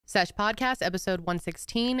Sesh Podcast, episode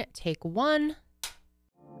 116, take 1.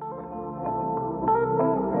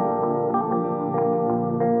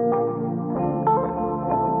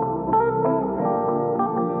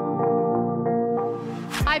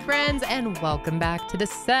 Hi, friends, and welcome back to the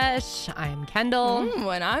Sesh. I'm Kendall.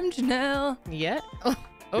 And I'm Janelle. Yeah. Oh,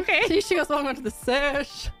 okay. She goes, welcome to the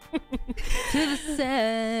Sesh. To the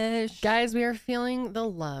Sesh. Guys, we are feeling the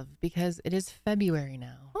love because it is February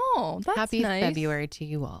now. Oh, that's Happy nice. February to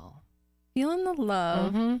you all. Feeling the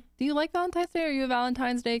love. Mm-hmm. Do you like Valentine's Day? Are you a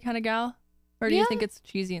Valentine's Day kind of gal? Or do you think it's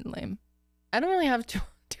cheesy and lame? I don't really have too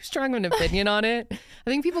strong of an opinion on it. I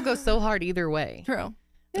think people go so hard either way. True.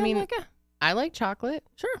 I mean, I like chocolate.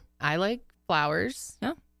 Sure. I like flowers.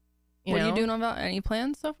 Yeah. What are you doing about any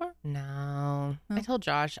plans so far? No. Oh. I told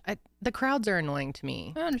Josh, the crowds are annoying to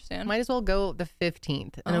me. I understand. Might as well go the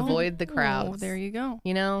 15th and avoid the crowds. Oh, there you go.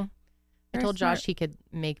 You know? I Very told Josh smart. he could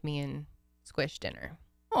make me and Squish dinner.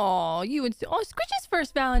 Oh, you would. Oh, Squish's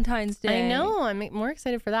first Valentine's Day. I know. I'm more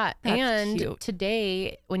excited for that. That's and cute.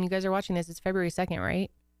 today, when you guys are watching this, it's February 2nd, right?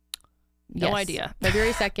 No Yes. idea.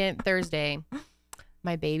 February 2nd, Thursday.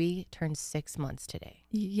 My baby turns 6 months today.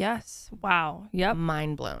 Yes. Wow. Yep.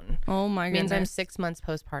 Mind blown. Oh my goodness. Means I'm 6 months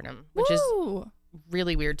postpartum, which is Woo!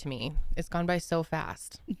 really weird to me. It's gone by so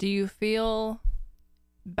fast. Do you feel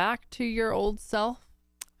back to your old self?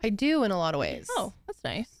 I do in a lot of ways. Oh, that's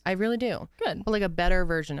nice. I really do. Good. But like a better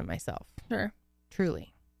version of myself. Sure.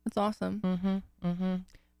 Truly. That's awesome. Mm-hmm. Mm-hmm.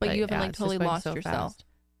 But you haven't like it's totally just going lost so yourself. fast.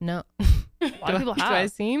 No. A lot of people Do I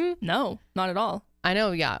have. seem? No, not at all. I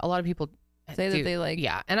know, yeah. A lot of people Say that they like.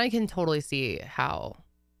 Yeah, and I can totally see how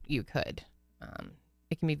you could.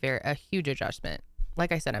 It can be a huge adjustment.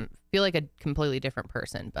 Like I said, I feel like a completely different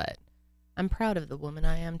person, but I'm proud of the woman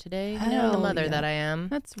I am today. You know, the Hell mother yeah. that I am.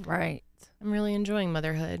 That's right. I'm really enjoying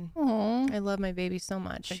motherhood. Oh, I love my baby so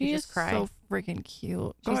much. I could she's just cry. so freaking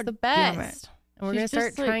cute. She's God the damn best. it. And we're She's gonna start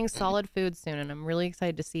just, like- trying solid food soon, and I'm really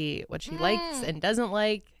excited to see what she likes and doesn't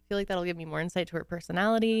like. I feel like that'll give me more insight to her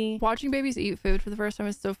personality. Watching babies eat food for the first time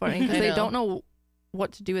is so funny because I they know. don't know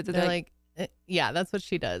what to do with it. They're like, yeah, that's what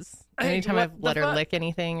she does. Hey, Anytime what I've the let her fuck? lick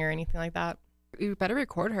anything or anything like that. You better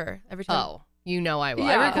record her every time. Oh, you know I will.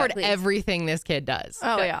 Yeah, I record please. everything this kid does.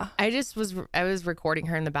 Oh, yeah. I was recording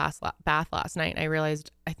her in the bath last night, and I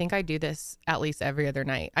realized I think I do this at least every other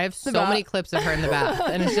night. I have so bath. many clips of her in the bath,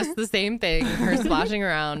 and it's just the same thing. Her splashing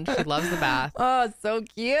around. She loves the bath. Oh, it's so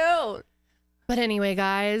cute. But anyway,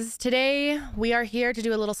 guys, today we are here to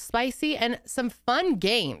do a little spicy and some fun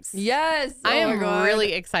games. Yes. I Oh my am God.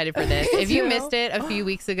 really excited for this. If you too. missed it a few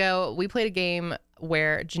weeks ago, we played a game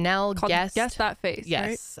where Janelle Called guessed. Guess That Face.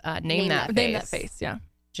 Yes, name that face. Name that face. Yeah.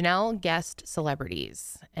 Janelle guessed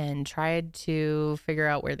celebrities and tried to figure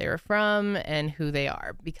out where they were from and who they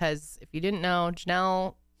are. Because if you didn't know,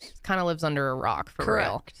 Janelle kind of lives under a rock for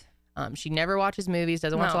real. Correct. She never watches movies,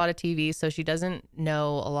 doesn't watch a No. lot of TV, so she doesn't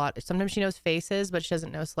know a lot. Sometimes she knows faces, but she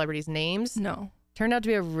doesn't know celebrities' names. No. Turned out to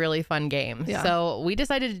be a really fun game. Yeah. So we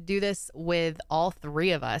decided to do this with all three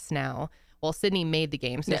of us now. Well, Sydney made the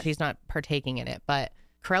game, so Yes. she's not partaking in it. But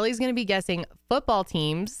Karelly's going to be guessing football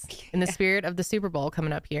teams in the spirit of the Super Bowl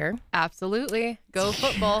coming up here. Absolutely. Go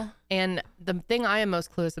football. And the thing I am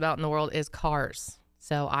most clueless about in the world is cars.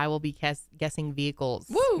 So I will be guessing vehicles,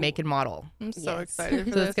 Woo! make and model. I'm so Yes. excited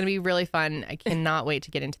for So this. it's going to be really fun. I cannot wait to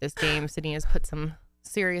get into this game. Sydney has put some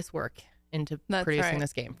serious work into That's producing right.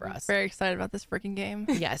 this game for us. Very excited about this freaking game.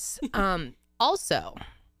 Yes. Also,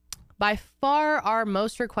 by far our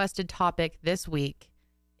most requested topic this week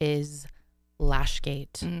is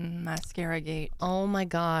Lashgate. Mascara gate. Oh my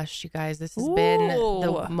gosh, you guys, this has been the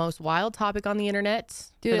Ooh. most wild topic on the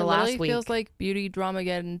internet Dude, for the it last literally week. feels like Beauty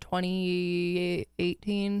Dramageddon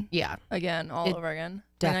 2018 Yeah, again, all It over again.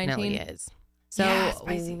 definitely 2019. is. So Yeah,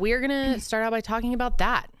 spicy. we're going to start out by talking about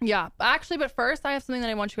that. Yeah, actually, but first I have something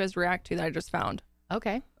that I want you guys to react to that I just found.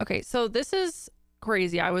 Okay. Okay, so this is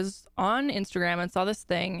crazy. I was on Instagram and saw this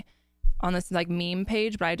thing on this like meme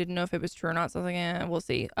page, but I didn't know if it was true or not. So I was like, we'll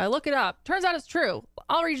see. I look it up. Turns out it's true.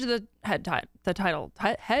 I'll read you the headline. The There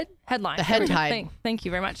head we go. tide. Thank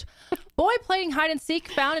you very much. Boy playing hide and seek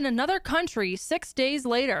found in another country 6 days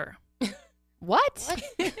later. What?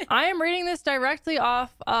 I am reading this directly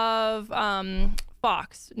off of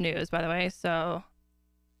Fox News, by the way. So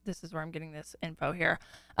this is where I'm getting this info here.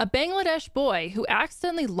 A Bangladesh boy who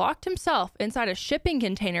accidentally locked himself inside a shipping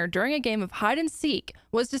container during a game of hide and seek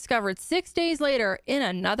was discovered 6 days later in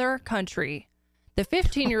another country. The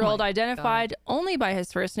 15-year-old, identified only by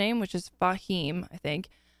his first name, which is Fahim, I think,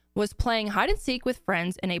 was playing hide and seek with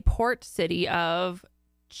friends in a port city of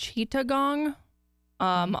Chittagong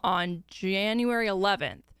on January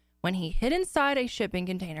 11th when he hid inside a shipping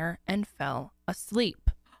container and fell asleep.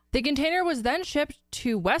 The container was then shipped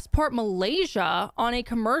to Westport, Malaysia on a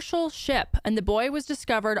commercial ship, and the boy was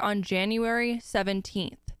discovered on January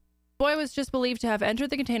 17th. The boy was just believed to have entered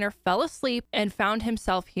the container, fell asleep, and found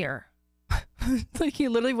himself here. It's like he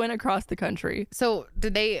literally went across the country. So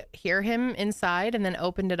did they hear him inside and then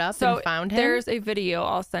opened it up and found him? There's a video.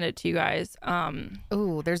 I'll send it to you guys.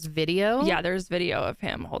 Oh, there's video? Yeah, there's video of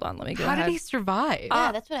him. Hold on, let me go How ahead. did he survive?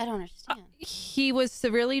 Yeah, that's what I don't understand. He was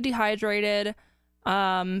severely dehydrated.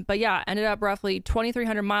 But yeah, ended up roughly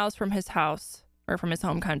 2,300 miles from his house or from his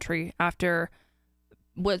home country after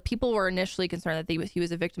what people were initially concerned that he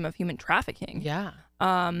was a victim of human trafficking. Yeah.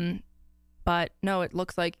 But no, it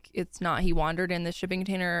looks like it's not. He wandered in the shipping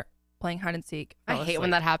container playing hide and seek. I hate when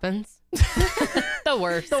that happens. The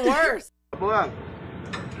worst. The worst.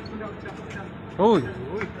 Oh,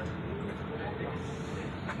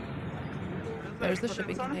 There's the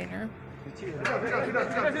shipping container.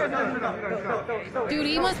 Dude,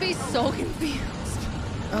 he must be so confused.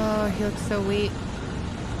 Oh, he looks so weak.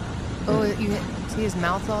 Oh, you see his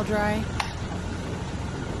mouth's all dry?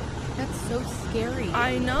 That's so scary.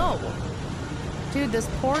 I know. Dude, this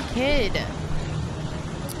poor kid.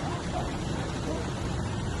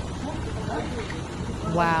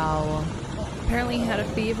 Wow. Apparently he had a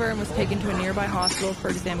fever and was taken to a nearby hospital for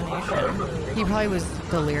examination. He probably was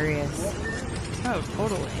delirious. Oh,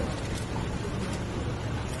 totally.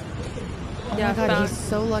 Oh Yeah, my God, found- he's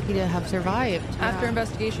so lucky to have survived. After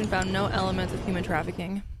investigation, found no elements of human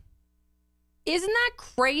trafficking. Isn't that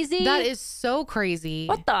crazy? That is so crazy.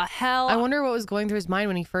 What the hell? I wonder what was going through his mind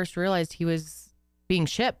when he first realized he was being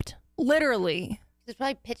shipped. Literally. It's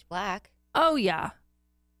probably pitch black. Oh, yeah.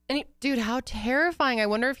 And dude, how terrifying. I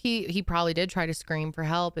wonder if he probably did try to scream for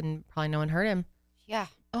help and probably no one heard him. Yeah.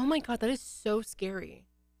 Oh my God, that is so scary.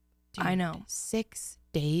 Dude, I know. 6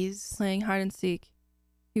 days? Playing hide and seek.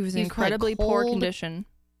 He was in He's probably incredibly poor cold. condition,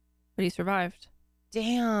 but he survived.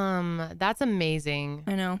 Damn, that's amazing.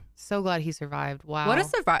 I know. So glad he survived. Wow. What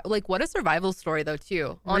a survival story though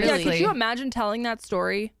too. Honestly, Yeah, could you imagine telling that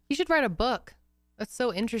story? He should write a book. That's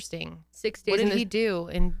so interesting. 6 days What in did the- he do?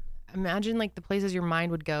 And imagine like the places your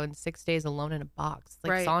mind would go in 6 days alone in a box,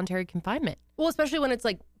 like Right. solitary confinement. Well, especially when it's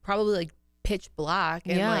like probably like pitch black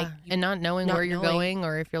and like and not knowing not where you're knowing. going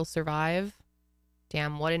or if you'll survive.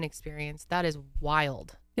 Damn, what an experience. That is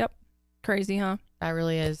wild. Crazy, huh? That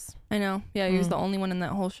really is. I know. Yeah, he was the only one in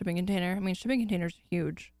that whole shipping container. I mean, shipping containers are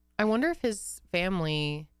huge. I wonder if his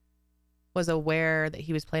family was aware that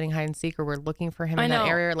he was playing hide and seek or were looking for him I in that know.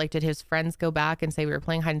 area. Like, did his friends go back and say we were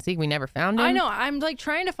playing hide and seek? We never found him. I know. I'm like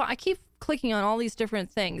trying to find. I keep clicking on all these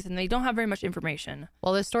different things, and they don't have very much information.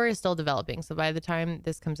 Well, this story is still developing. So by the time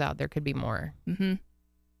this comes out, there could be more. Mm-hmm.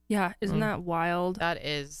 Yeah, isn't that wild? That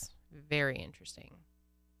is very interesting.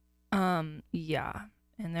 Yeah,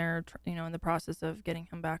 and they're in the process of getting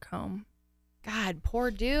him back home. God,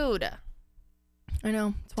 poor dude. I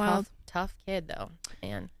know, it's wild. Tough kid, though.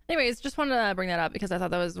 Man, Anyways, just wanted to bring that up because I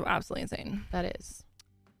thought that was absolutely insane. that is.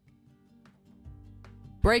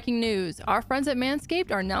 Breaking news. Our friends at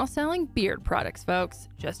Manscaped are now selling beard products, folks.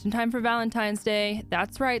 Just in time for Valentine's Day.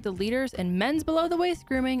 That's right, the leaders in men's below-the-waist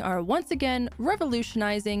grooming are once again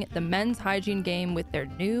revolutionizing the men's hygiene game with their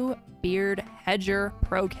new Beard Hedger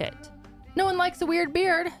Pro Kit. No one likes a weird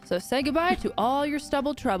beard, so say goodbye to all your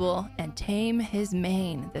stubble trouble and tame his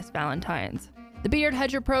mane this Valentine's. The Beard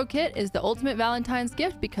Hedger Pro Kit is the ultimate Valentine's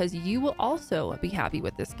gift because you will also be happy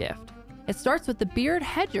with this gift. It starts with the Beard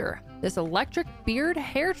Hedger. This electric beard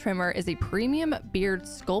hair trimmer is a premium beard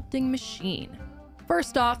sculpting machine.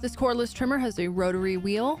 First off, this cordless trimmer has a rotary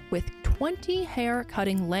wheel with 20 hair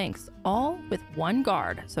cutting lengths, all with one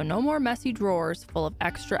guard, so no more messy drawers full of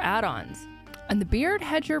extra add-ons. And the Beard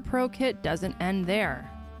Hedger Pro Kit doesn't end there.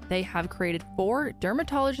 They have created 4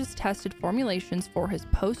 dermatologist-tested formulations for his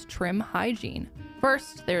post-trim hygiene.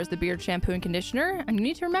 First, there's the beard shampoo and conditioner, and you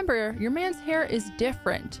need to remember, your man's hair is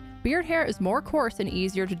different. Beard hair is more coarse and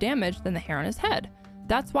easier to damage than the hair on his head.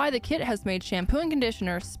 That's why the kit has made shampoo and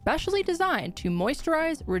conditioner specially designed to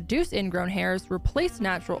moisturize, reduce ingrown hairs, replace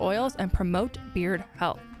natural oils, and promote beard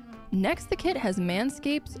health. Next, the kit has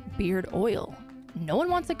Manscaped's Beard Oil. No one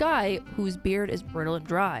wants a guy whose beard is brittle and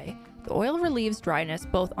dry. The oil relieves dryness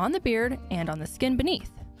both on the beard and on the skin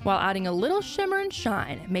beneath, while adding a little shimmer and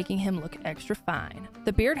shine, making him look extra fine.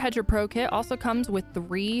 The Beard Hedger Pro Kit also comes with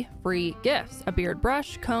 3 free gifts: a beard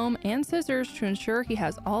brush, comb, and scissors to ensure he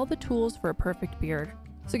has all the tools for a perfect beard.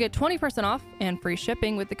 So get 20% off and free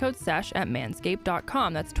shipping with the code SESH at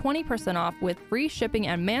manscaped.com. That's 20% off with free shipping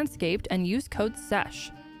at Manscaped and use code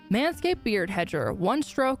SESH. Manscaped Beard Hedger, 1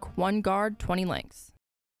 stroke, 1 guard, 20 lengths.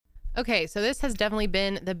 Okay, so this has definitely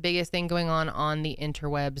been the biggest thing going on the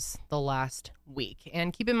interwebs the last week.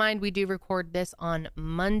 And keep in mind, we do record this on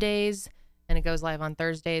Mondays and it goes live on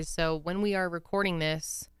Thursdays. So when we are recording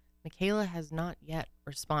this, Mikayla has not yet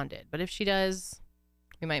responded. But if she does,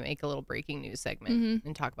 we might make a little breaking news segment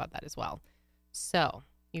and talk about that as well. So,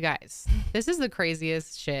 you guys, this is the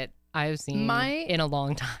craziest shit I've seen in a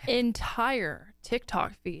long time. Entire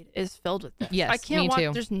TikTok feed is filled with this. Yes, I can't me watch.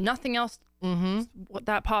 too. There's nothing else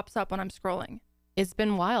that pops up when I'm scrolling. It's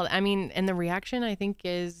been wild. I mean, and the reaction I think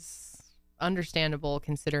is understandable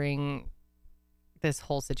considering this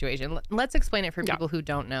whole situation. Let's explain it for people who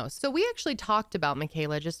don't know. So we actually talked about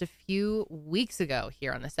Mikayla just a few weeks ago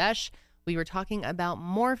here on the Sesh. We were talking about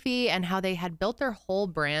Morphe and how they had built their whole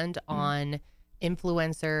brand on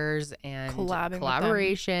influencers and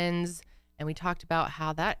collaborations. And we talked about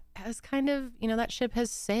how that has kind of, that ship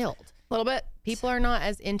has sailed. A little bit. People are not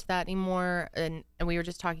as into that anymore. And we were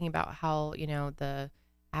just talking about how, the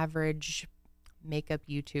average makeup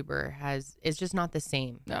YouTuber is just not the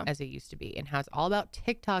same as it used to be, and how it's all about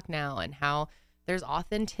TikTok now and how there's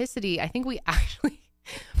authenticity. I think we actually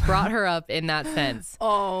brought her up in that sense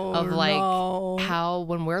how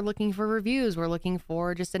when we're looking for reviews, we're looking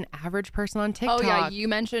for just an average person on TikTok. Oh yeah, you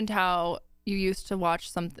mentioned how you used to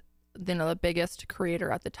watch the biggest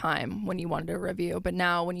creator at the time when you wanted a review, but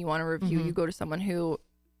now when you want a review, you go to someone who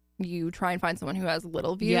you try and find someone who has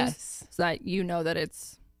little views, so that that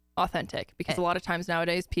it's authentic, because a lot of times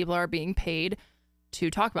nowadays people are being paid to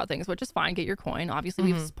talk about things, which is fine. Get your coin. Obviously,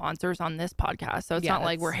 we have sponsors on this podcast, so it's not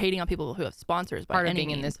like we're hating on people who have sponsors. Part of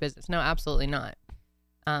being in this business. No, absolutely not.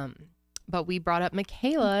 But we brought up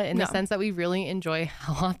Mikayla in the sense that we really enjoy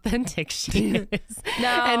how authentic she is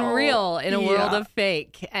and real in a world of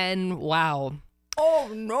fake. And wow.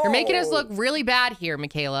 Oh, no. You're making us look really bad here,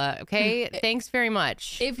 Mikayla. Okay? Thanks very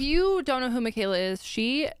much. If you don't know who Mikayla is,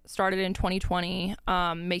 she started in 2020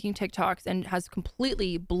 making TikToks and has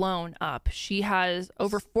completely blown up. She has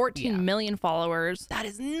over 14 million followers. That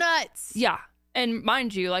is nuts. Yeah. And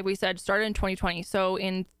mind you, like we said, started in 2020. So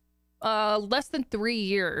in less than 3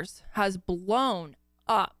 years has blown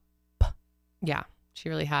up. Yeah, she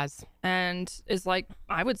really has. And is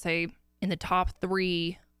I would say, in the top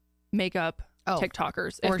 3 makeup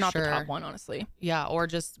TikTokers, if not the top one, honestly. Yeah, or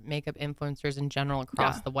just makeup influencers in general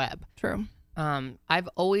across the web. True. I've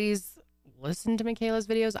always listened to Mikayla's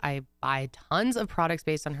videos. I buy tons of products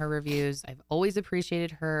based on her reviews. I've always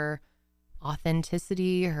appreciated her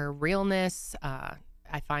authenticity, her realness.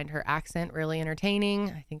 I find her accent really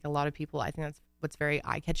entertaining. I think that's what's very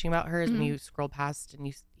eye-catching about her is when you scroll past and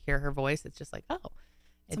you hear her voice, it's just like, oh,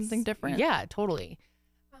 it's something different. Yeah, totally.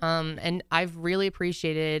 And I've really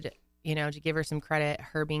appreciated, to give her some credit,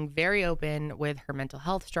 her being very open with her mental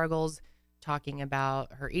health struggles, talking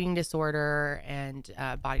about her eating disorder and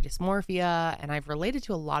body dysmorphia. And I've related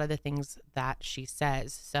to a lot of the things that she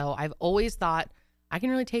says. So I've always thought I can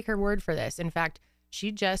really take her word for this. In fact,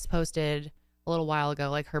 she just posted a little while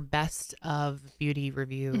ago, her best of beauty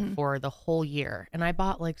review for the whole year. And I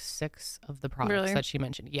bought 6 of the products that she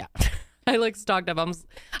mentioned. Yeah. I stocked up.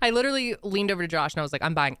 I literally leaned over to Josh and I was like,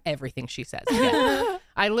 I'm buying everything she says. Yeah.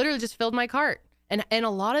 I literally just filled my cart. And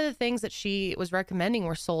a lot of the things that she was recommending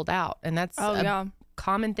were sold out. And that's a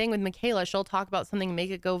common thing with Mikayla. She'll talk about something,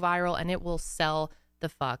 make it go viral, and it will sell the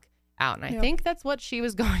fuck out. And I think that's what she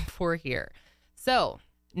was going for here. So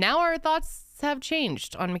now our thoughts have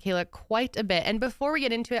changed on Mikayla quite a bit. And before we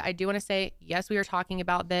get into it, I do want to say, yes, we are talking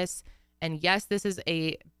about this. And yes, this is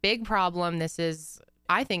a big problem. This is,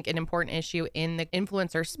 I think, an important issue in the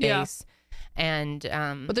influencer space. And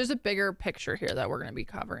but there's a bigger picture here that we're going to be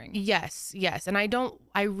covering. Yes. And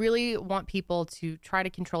I really want people to try to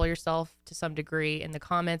control yourself to some degree in the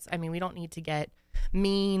comments. I mean, we don't need to get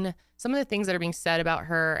mean. Some of the things that are being said about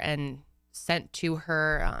her and sent to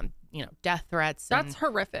her, death threats. That's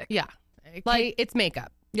horrific. Yeah. It's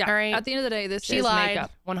makeup. Yeah. All right. At the end of the day, she lied,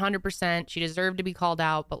 makeup. 100%. She deserved to be called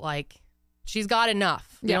out, but she's got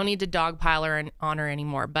enough. We don't need to dogpile her on her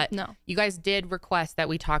anymore. But no, you guys did request that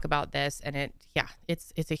we talk about this, and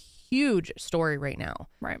it's a huge story right now.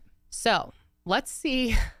 Right. So let's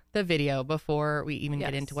see the video before we even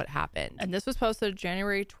get into what happened. And this was posted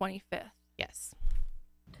January 25th. Yes.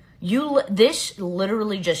 This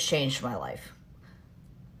literally just changed my life.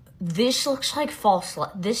 This looks like false.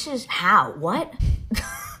 This is how? What?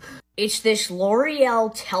 It's this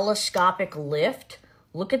L'Oreal telescopic lift.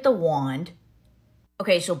 Look at the wand.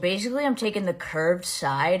 Okay, so basically I'm taking the curved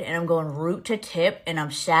side and I'm going root to tip and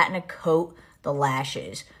I'm satin to coat the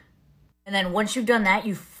lashes. And then once you've done that,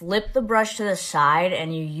 you flip the brush to the side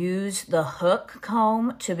and you use the hook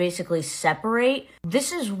comb to basically separate.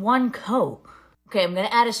 This is one coat. Okay, I'm gonna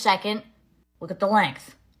add a second. Look at the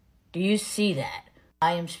length. Do you see that?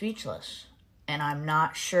 I am speechless. And I'm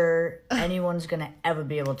not sure anyone's gonna ever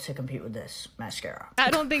be able to compete with this mascara.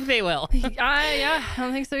 I don't think they will. I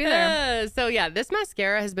don't think so either. So yeah, this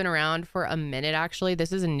mascara has been around for a minute. Actually,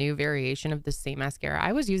 this is a new variation of the same mascara.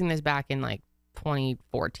 I was using this back in like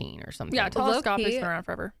 2014 or something. Yeah, Telescopic has Low-key, been around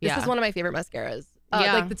forever. This Yeah. is one of my favorite mascaras.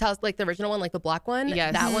 Yeah. Like the original one, like the black one.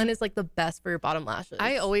 Yes. That one is like the best for your bottom lashes.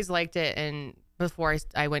 I always liked it, and before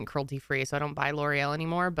I went cruelty free, so I don't buy L'Oreal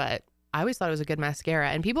anymore. But I always thought it was a good mascara,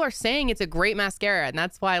 and people are saying it's a great mascara, and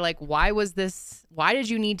that's why, like, why did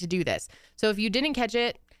you need to do this? So if you didn't catch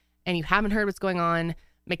it and you haven't heard what's going on,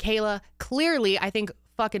 Mikayla clearly, I think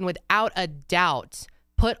fucking without a doubt,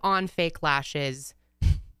 put on fake lashes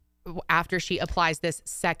after she applies this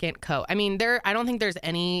second coat. I mean, I don't think there's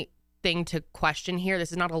anything to question here.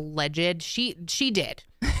 This is not alleged. She did.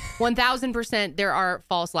 1000% there are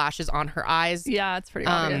false lashes on her eyes. Yeah, it's pretty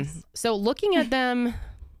obvious. So looking at them,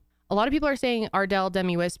 a lot of people are saying Ardell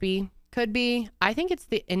Demi-Wispy could be. I think it's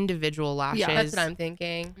the individual lashes. Yeah, That's what I'm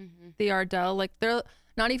thinking. The Ardell, like they're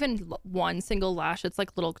not even one single lash. It's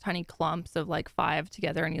like little tiny clumps of like 5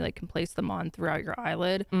 together, and you like can place them on throughout your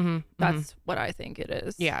eyelid. That's what I think it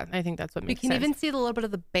is. Yeah, I think that's what You makes can sense. even see the little bit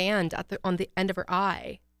of the band on the end of her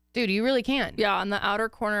eye. Dude, you really can. Yeah, on the outer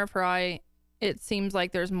corner of her eye, it seems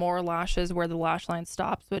like there's more lashes where the lash line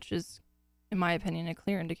stops, which is, in my opinion, a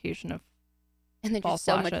clear indication of And then false just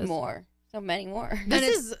so much lashes. more. So many more. This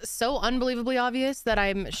is so unbelievably obvious that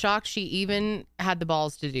I'm shocked she even had the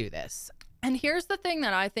balls to do this. And here's the thing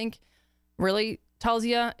that I think really tells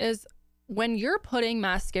you is when you're putting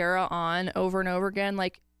mascara on over and over again,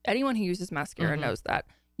 like anyone who uses mascara knows that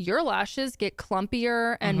your lashes get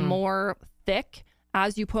clumpier and more thick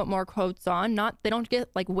as you put more coats on. They don't get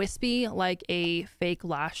like wispy like a fake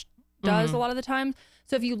lash does a lot of the time.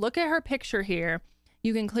 So if you look at her picture here,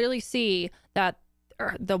 you can clearly see that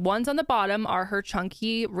the ones on the bottom are her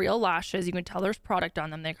chunky real lashes. You can tell there's product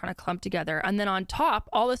on them. They kind of clump together. And then on top,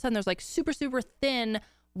 all of a sudden there's like super, super thin,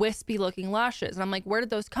 wispy looking lashes. And I'm like, where did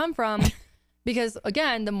those come from? Because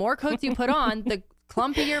again, the more coats you put on, the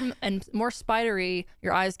clumpier and more spidery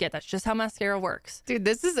your eyes get. That's just how mascara works. Dude,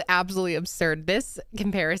 this is absolutely absurd. This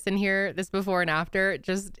comparison here, this before and after,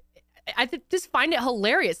 I just find it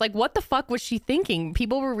hilarious. Like, what the fuck was she thinking?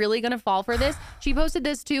 People were really going to fall for this? She posted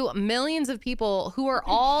this to millions of people who are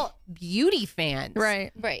all beauty fans.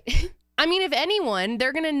 Right. I mean, if anyone,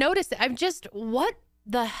 they're going to notice it. What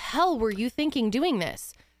the hell were you thinking doing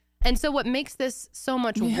this? And so what makes this so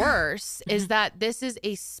much worse is that this is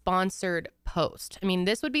a sponsored post. I mean,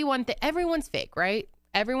 this would be one thing. Everyone's fake, right?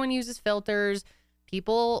 Everyone uses filters.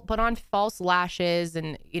 People put on false lashes.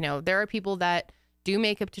 And, there are people that do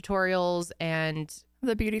makeup tutorials and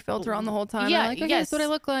The beauty filter on the whole time. Yeah, I'm like, okay, yes. that's what I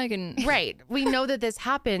look like. And right. We know that this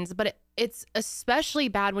happens, but it's especially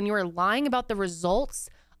bad when you are lying about the results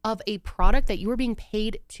of a product that you are being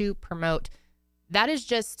paid to promote. That is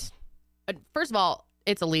just, first of all,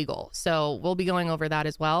 it's illegal. So we'll be going over that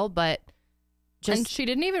as well. But and she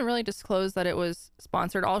didn't even really disclose that it was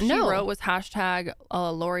sponsored. All she wrote was hashtag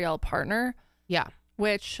L'Oreal partner. Yeah.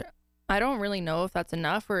 Which I don't really know if that's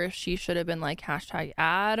enough or if she should have been like hashtag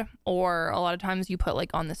ad, or a lot of times you put like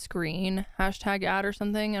on the screen hashtag ad or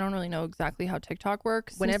something. I don't really know exactly how TikTok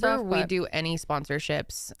works. Whenever we do any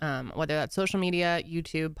sponsorships, whether that's social media,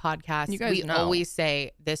 YouTube, podcasts, we always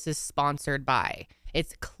say this is sponsored by.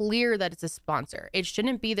 It's clear that it's a sponsor. It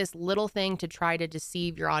shouldn't be this little thing to try to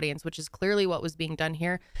deceive your audience, which is clearly what was being done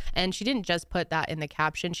here. And she didn't just put that in the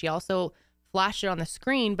caption. She also flashed it on the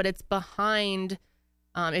screen, but it's behind.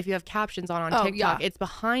 If you have captions on TikTok, it's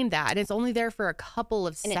behind that. And it's only there for a couple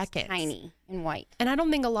of seconds. It's tiny and white. And I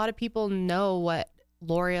don't think a lot of people know what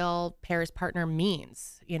L'Oreal Paris partner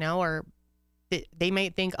means, or they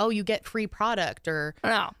might think, oh, you get free product, or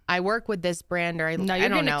I work with this brand, or I don't know. You're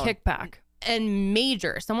getting a kickback. And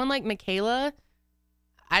someone like Mikayla,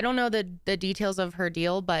 I don't know the details of her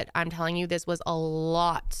deal, but I'm telling you, this was a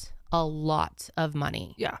lot of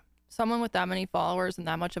money. Yeah. Someone with that many followers and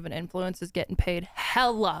that much of an influence is getting paid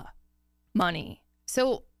hella money.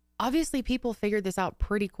 So obviously people figured this out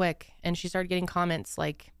pretty quick, and she started getting comments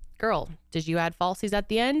like, girl, did you add falsies at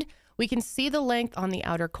the end? We can see the length on the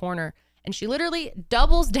outer corner. And she literally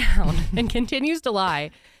doubles down and continues to lie.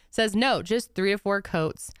 Says, no, just 3 or 4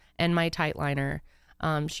 coats and my tight liner.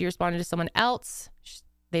 She responded to someone else.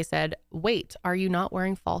 They said, wait, are you not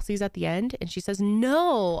wearing falsies at the end? And she says,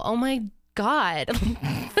 no. Oh my God.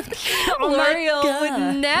 L'Oreal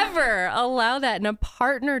would never allow that in a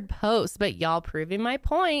partnered post, but y'all proving my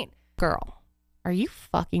point. Girl, are you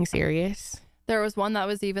fucking serious? There was one that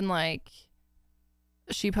was even like,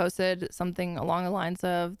 she posted something along the lines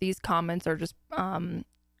of these comments are just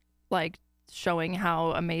like showing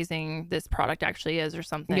how amazing this product actually is or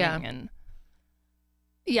something. Yeah. And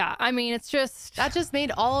yeah, I mean, it's just That just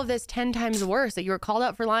made all of this 10 times worse, that you were called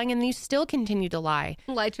out for lying and you still continue to lie.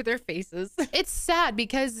 Lie to their faces. It's sad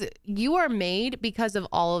because you are made because of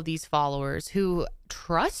all of these followers who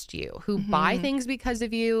trust you, who buy things because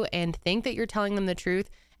of you and think that you're telling them the truth,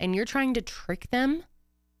 and you're trying to trick them.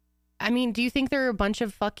 I mean, do you think they're a bunch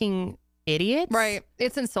of fucking idiots? right.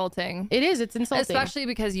 It's insulting. It is. It's insulting. Especially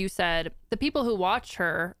because you said the people who watch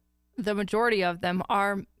her, the majority of them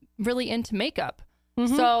are really into makeup.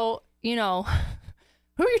 So, you know,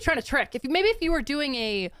 who are you trying to trick? If you were doing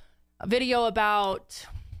a video about,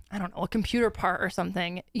 I don't know, a computer part or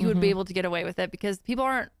something, you would be able to get away with it because people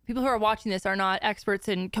who are watching this are not experts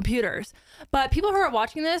in computers. But people who are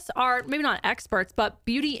watching this are maybe not experts, but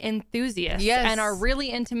beauty enthusiasts. Yes. And are really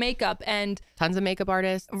into makeup and Tons of makeup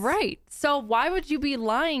artists. right. So why would you be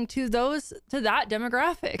lying to that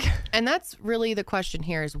demographic? And that's really the question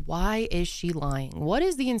here, is why is she lying? What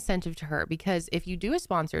is the incentive to her? Because if you do a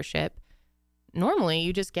sponsorship, normally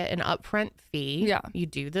you just get an upfront fee. Yeah. You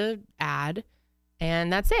do the ad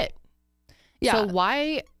and that's it. Yeah. So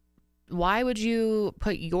why would you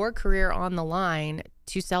put your career on the line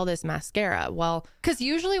to sell this mascara? Well, Because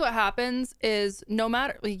usually what happens is no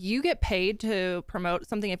matter, like, you get paid to promote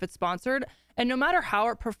something if it's sponsored, and no matter how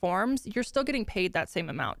it performs, you're still getting paid that same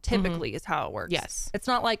amount. Typically is how it works. Yes. It's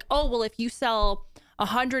not like, oh, well, if you sell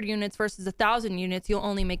 100 units versus 1,000 units, you'll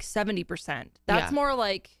only make 70%. That's Yeah. more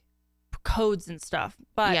like codes and stuff.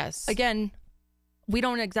 But Yes. again, we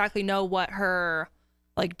don't exactly know what her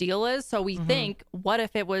like deal is. So we think, what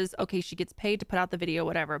if it was, okay, she gets paid to put out the video,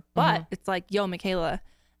 whatever. But it's like, yo, Mikayla,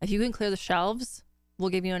 if you can clear the shelves, we'll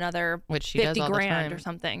give you another which she does 50 all the grand time. or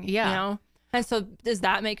something. Yeah. You know? And so does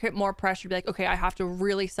that make it more pressure to be like, okay, I have to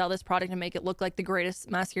really sell this product and make it look like the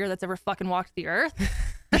greatest mascara that's ever fucking walked the earth?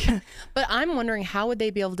 But I'm wondering, how would they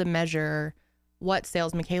be able to measure what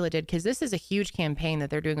sales Mikayla did? Because this is a huge campaign that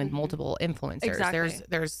they're doing with multiple influencers. Exactly.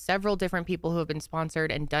 There's several different people who have been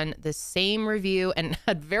sponsored and done the same review and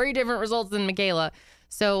had very different results than Mikayla.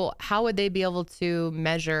 So how would they be able to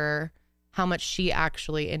measure how much she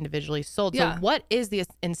actually individually sold? Yeah. So what is the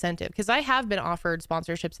incentive? Because I have been offered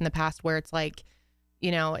sponsorships in the past where it's like,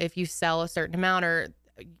 you know, if you sell a certain amount or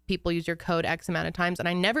people use your code X amount of times, and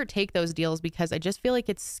I never take those deals because I just feel like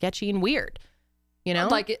it's sketchy and weird. You know,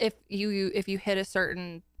 Like if you hit a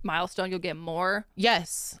certain milestone, you'll get more.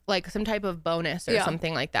 yes, like some type of bonus or Yeah.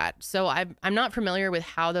 something like that. So I'm not familiar with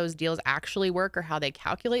how those deals actually work or how they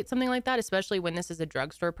calculate something like that, especially when this is a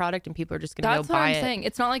drugstore product and people are just going to go That's what buy I'm it. saying.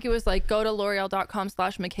 It's not like it was like, go to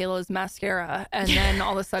L'Oreal.com/Mikayla's mascara. And then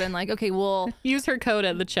all of a sudden like, okay, well, Use her code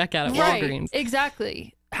at the checkout at right, Walgreens.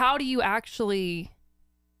 exactly. How do you actually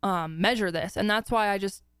measure this? And that's why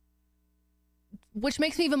which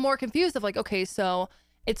makes me even more confused of like, okay, so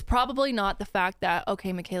it's probably not the fact that,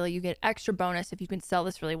 okay, Mikayla, you get extra bonus if you can sell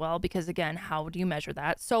this really well, because again, how do you measure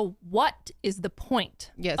that? So what is the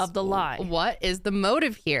point Yes. of the lie? What is the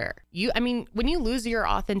motive here? I mean, when you lose your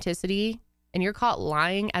authenticity and you're caught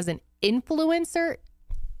lying as an influencer,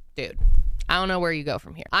 dude, I don't know where you go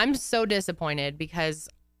from here. I'm so disappointed because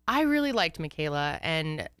I really liked Mikayla,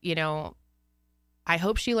 and, you know, I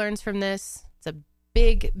hope she learns from this. It's a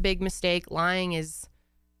big, big mistake. Lying is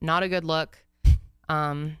not a good look.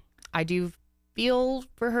 I do feel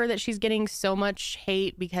for her that she's getting so much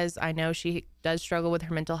hate because I know she does struggle with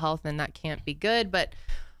her mental health and that can't be good, but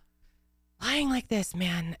lying like this,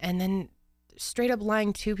 man, and then straight up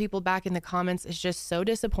lying to people back in the comments is just so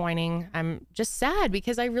disappointing. I'm just sad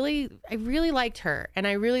because I really liked her and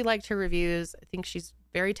I really liked her reviews. I think she's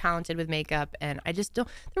very talented with makeup, and I just don't,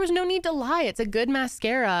 there was no need to lie. It's a good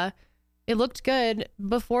mascara. It looked good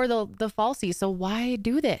before the falsie. So why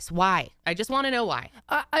do this? Why? I just want to know why.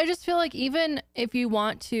 I just feel like even if you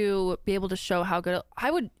want to be able to show how good,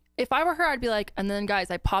 I would, if I were her, I'd be like, and then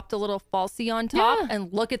guys, I popped a little falsie on top, Yeah.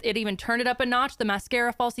 and look at it, even turned it up a notch. The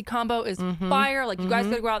mascara falsie combo is fire. Like, you guys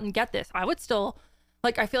gotta go out and get this. I would still,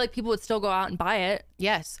 like, I feel like people would still go out and buy it.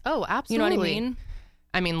 Yes. Oh, You absolutely. know what I mean?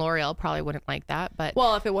 I mean, L'Oreal probably wouldn't like that, but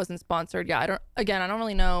Well, if it wasn't sponsored, yeah. I don't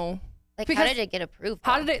really know. Like, Because- how did it get approved?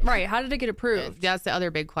 How though? did it get approved? that's the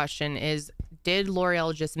other big question is, did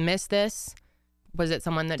L'Oreal just miss this? Was it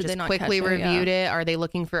someone that Did they just not quickly catch it? Yeah. reviewed it? Are they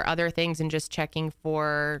looking for other things and just checking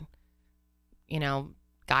for, you know,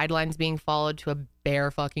 guidelines being followed to a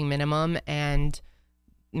bare fucking minimum and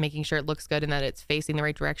making sure it looks good and that it's facing the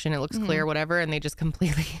right direction, it looks clear, whatever, and they just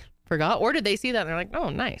completely forgot? Or did they see that and they're like, oh,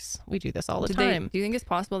 nice, we do this all the time? Do you think it's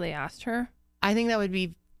possible they asked her? I think that would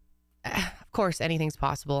be of course, anything's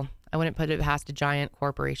possible. I wouldn't put it past a giant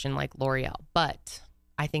corporation like L'Oreal, but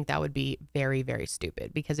I think that would be very, very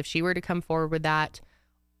stupid, because if she were to come forward with that,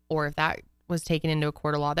 or if that was taken into a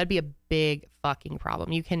court of law, that'd be a big fucking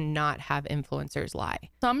problem. You cannot have influencers lie.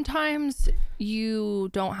 Sometimes you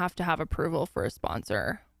don't have to have approval for a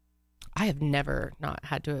sponsor. I have never not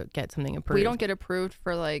had to get something approved. We don't get approved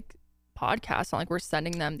for like podcasts. Not like we're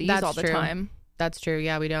sending them these all the time. That's true.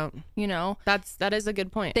 Yeah, we don't. You know, that is a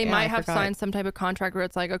good point. They Yeah, might I have forgot. signed some type of contract where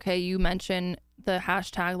it's like, okay, you mention the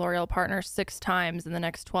hashtag L'Oreal partner 6 times in the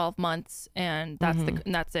next 12 months, and that's and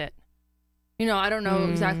that's it. You know, I don't know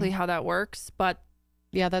exactly how that works, but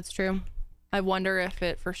yeah, that's true. I wonder if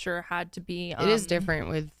it for sure had to be. It is different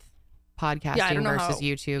with podcasting versus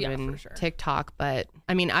YouTube and TikTok, but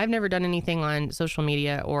I mean, I've never done anything on social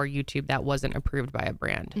media or YouTube that wasn't approved by a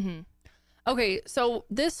brand. Okay, so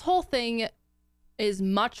this whole thing is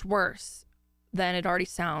much worse than it already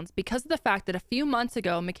sounds because of the fact that a few months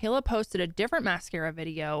ago, Mikayla posted a different mascara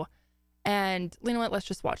video, and you know what? Let's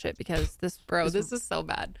just watch it because this is so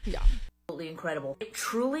bad. Yeah. Incredible. It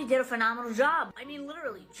truly did a phenomenal job. I mean,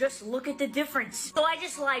 literally, just look at the difference. So I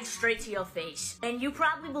just lied straight to your face, and you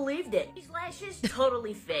probably believed it. These lashes,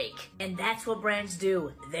 totally fake. And that's what brands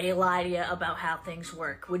do. They lie to you about how things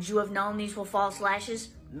work. Would you have known these were false lashes?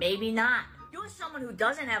 Maybe not. You're someone who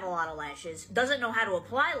doesn't have a lot of lashes, doesn't know how to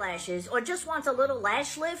apply lashes, or just wants a little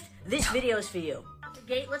lash lift, this video is for you. Out the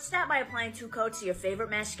gate, let's start by applying 2 coats of your favorite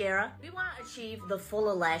mascara. We want to achieve the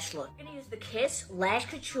fuller lash look. We're going to use the Kiss Lash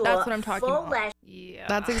Couture That's what I'm talking full about. lash. Yeah.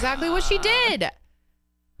 That's exactly what she did.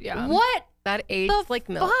 Yeah. What? That aged The like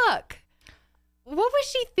milk. fuck? What was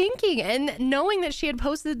she thinking? And knowing that she had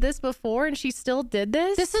posted this before and she still did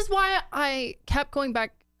this? This is why I kept going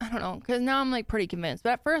back. I don't know, because now I'm like pretty convinced.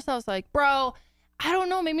 But at first I was like, bro, I don't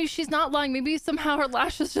know. Maybe she's not lying. Maybe somehow her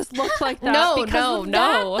lashes just look like that. No, because of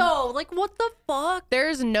that, though. Like, what the fuck?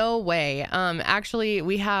 There's no way. Actually,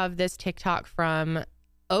 we have this TikTok from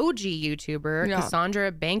OG YouTuber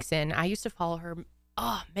Cassandra Bankson. I used to follow her.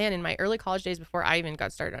 Oh man, in my early college days before I even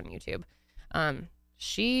got started on YouTube.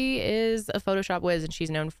 She is a Photoshop whiz, and she's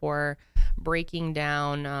known for breaking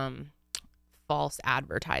down false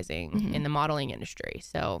advertising in the modeling industry.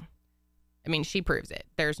 So, I mean, she proves it.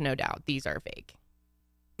 There's no doubt these are fake.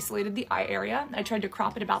 Isolated the eye area. I tried to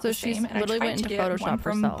crop it about So the she's same, and I literally tried went to into get Photoshop one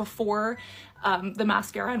from herself. before the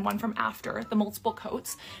mascara and one from after the multiple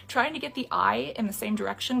coats. Trying to get the eye in the same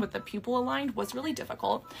direction with the pupil aligned was really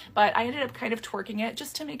difficult, but I ended up kind of twerking it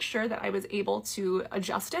just to make sure that I was able to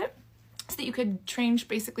adjust it so that you could change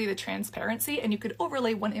basically the transparency and you could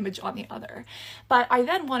overlay one image on the other. But I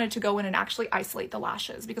then wanted to go in and actually isolate the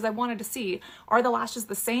lashes because I wanted to see, are the lashes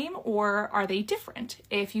the same or are they different?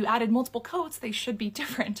 If you added multiple coats, they should be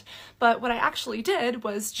different. But what I actually did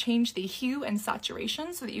was change the hue and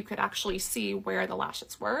saturation so that you could actually see where the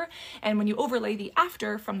lashes were. And when you overlay the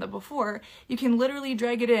after from the before, you can literally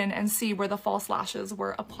drag it in and see where the false lashes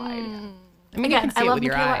were applied. I mean, you Again, can see I it love with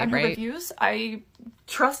your Mikayla eye, and her right? reviews. I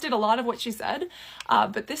trusted a lot of what she said,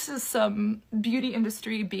 but this is some beauty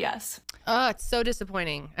industry BS. Oh, it's so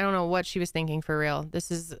disappointing. I don't know what she was thinking for real.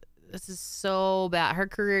 This is so bad. Her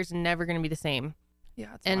career is never going to be the same.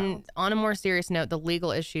 Yeah. It's And wild. on a more serious note, the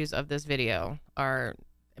legal issues of this video are,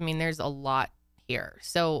 I mean, there's a lot here.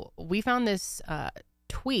 So we found this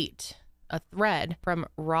tweet, a thread from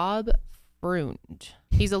Rob Frund.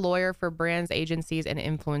 He's a lawyer for brands, agencies, and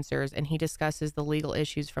influencers, and he discusses the legal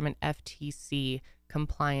issues from an FTC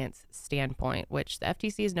compliance standpoint, which the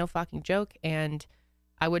FTC is no fucking joke. And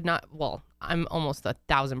I would not, well, I'm almost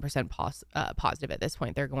 1,000% positive at this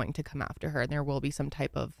point they're going to come after her, and there will be some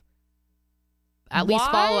type of at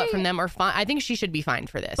least follow up from them or fine. I think she should be fined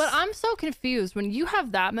for this. But I'm so confused. When you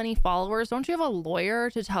have that many followers, don't you have a lawyer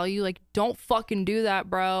to tell you, like, don't fucking do that,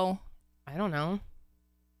 bro? I don't know.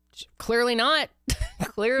 Clearly not.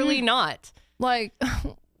 Clearly not. Like,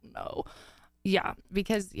 no. Yeah.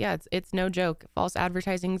 Because yeah, it's no joke. False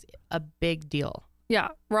advertising's a big deal. Yeah.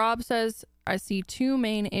 Rob says, I see 2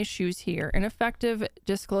 main issues here: ineffective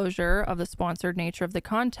disclosure of the sponsored nature of the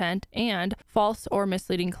content and false or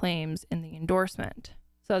misleading claims in the endorsement.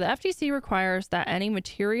 So the FTC requires that any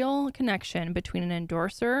material connection between an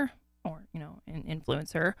endorser or, you know, an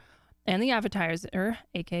influencer and the advertiser,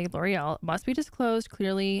 aka L'Oreal, must be disclosed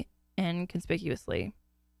clearly and conspicuously.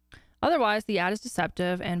 Otherwise, the ad is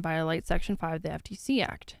deceptive and violates Section 5 of the FTC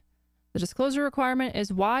Act. The disclosure requirement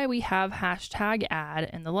is why we have hashtag ad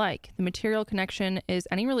and the like. The material connection is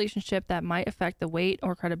any relationship that might affect the weight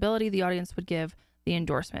or credibility the audience would give the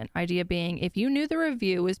endorsement. Idea being, if you knew the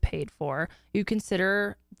review was paid for, you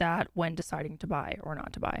consider that when deciding to buy or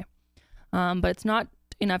not to buy. But it's not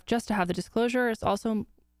enough just to have the disclosure. It's also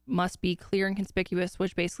must be clear and conspicuous,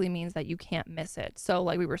 which basically means that you can't miss it. So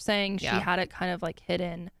like we were saying, she had it kind of like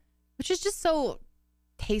hidden. Which is just so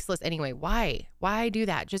tasteless anyway. Why do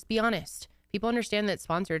that? Just be honest. People understand that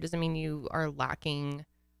sponsored doesn't mean you are lacking,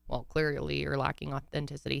 well, clearly you're lacking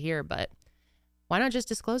authenticity here, but why not just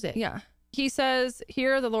disclose it? Yeah. He says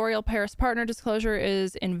here the L'Oreal Paris partner disclosure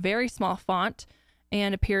is in very small font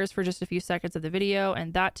and appears for just a few seconds of the video.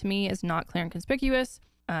 And that to me is not clear and conspicuous.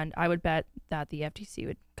 And I would bet that the FTC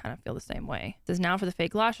would kind of feel the same way. It says now for the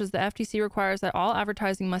fake lashes, the FTC requires that all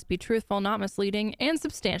advertising must be truthful, not misleading, and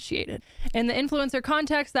substantiated. In the influencer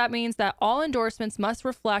context, that means that all endorsements must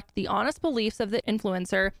reflect the honest beliefs of the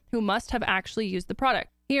influencer who must have actually used the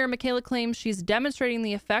product. Here, Mikayla claims she's demonstrating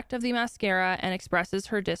the effect of the mascara and expresses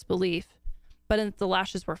her disbelief. But if the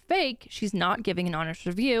lashes were fake, she's not giving an honest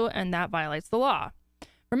review, and that violates the law.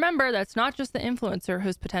 Remember, that's not just the influencer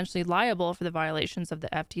who's potentially liable for the violations of the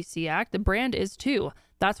FTC Act. The brand is too.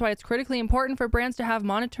 That's why it's critically important for brands to have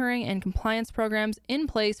monitoring and compliance programs in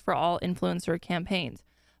place for all influencer campaigns.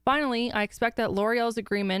 Finally, I expect that L'Oreal's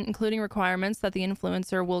agreement, including requirements that the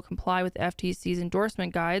influencer will comply with FTC's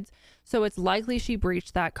endorsement guides, so it's likely she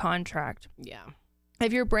breached that contract. Yeah.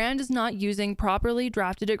 If your brand is not using properly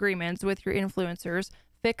drafted agreements with your influencers,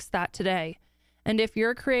 fix that today. And if you're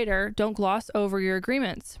a creator, don't gloss over your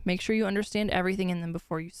agreements. Make sure you understand everything in them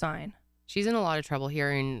before you sign. She's in a lot of trouble here,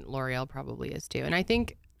 and L'Oreal probably is too. And I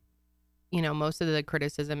think, you know, most of the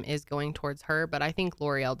criticism is going towards her, but I think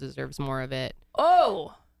L'Oreal deserves more of it.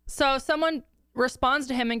 Oh, so someone responds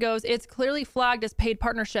to him and goes, it's clearly flagged as paid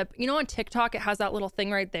partnership. You know, on TikTok, it has that little thing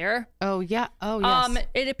right there. Oh, yeah. Oh, yes.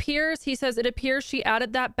 It appears, he says, it appears she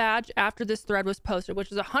added that badge after this thread was posted,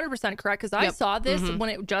 which is 100% correct. Because I saw this when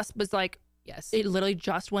it just was like, yes, it literally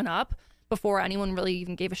just went up before anyone really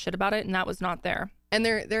even gave a shit about it. And that was not there. And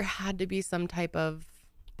there had to be some type of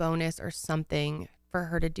bonus or something for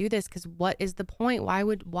her to do this. Because what is the point?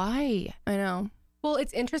 Why? I know. Well,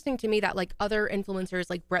 it's interesting to me that like other influencers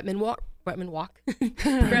like Bretman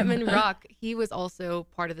Rock, he was also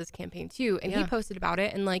part of this campaign too. And he posted about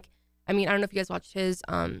it. And like, I mean, I don't know if you guys watched his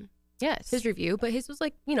his review, but his was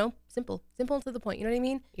like, you know, simple and to the point. You know what I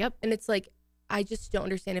mean? Yep. And it's like, I just don't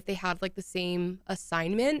understand if they had like the same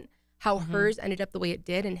assignment, how hers ended up the way it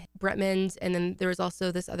did. And Bretman's, and then there was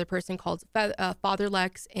also this other person called Father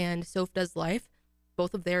Lex and Soph Does Life.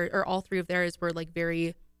 Both of their, or all three of theirs were like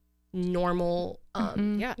very normal,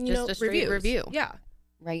 just a straight review. Yeah.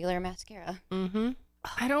 Regular mascara.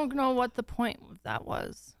 I don't know what the point of that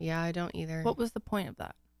was. Yeah, I don't either. What was the point of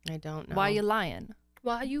that? I don't know. Why are you lying?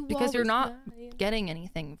 Why you? Because you're not lying? getting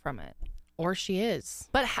anything from it. Or she is.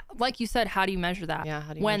 But like you said, how do you measure that? Yeah,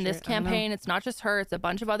 how do you when measure this it? I don't know. campaign, it's not just her, it's a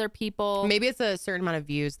bunch of other people. Maybe it's a certain amount of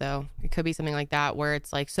views, though. It could be something like that, where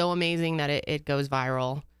it's like so amazing that it goes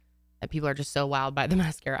viral, that people are just so wowed by the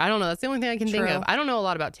mascara. I don't know. That's the only thing I can think of. I don't know a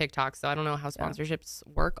lot about TikTok, so I don't know how sponsorships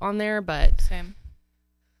work on there, but Same.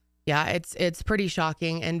 Yeah, it's pretty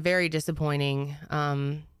shocking and very disappointing.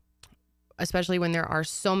 Especially when there are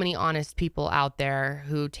so many honest people out there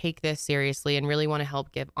who take this seriously and really want to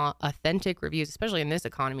help give authentic reviews, especially in this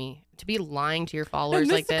economy. To be lying to your followers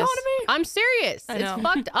like this, I'm serious. It's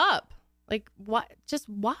fucked up. Like, what? Just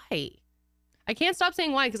why? I can't stop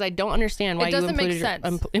saying why, because I don't understand why it doesn't make sense.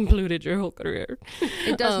 Imploded your whole career.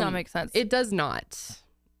 It does not make sense. It does not.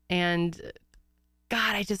 And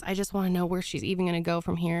God, I just want to know where she's even going to go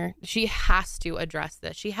from here. She has to address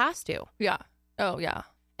this. She has to. Yeah. Oh, yeah.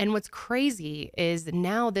 And what's crazy is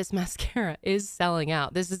now this mascara is selling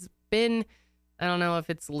out. This has been, I don't know if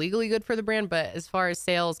it's legally good for the brand, but as far as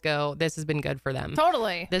sales go, this has been good for them.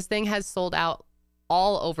 Totally. This thing has sold out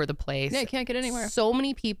all over the place. Yeah, you can't get anywhere. So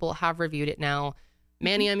many people have reviewed it now.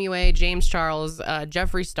 Manny MUA, James Charles,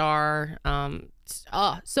 Jeffree Star,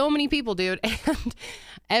 so many people, dude. And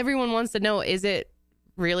everyone wants to know, is it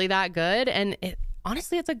really that good? And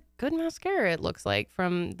honestly, it's a good mascara, it looks like,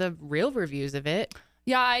 from the real reviews of it.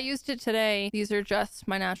 Yeah, I used it today. These are just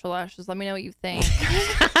my natural lashes. Let me know what you think.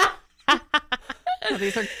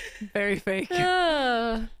 These are very fake.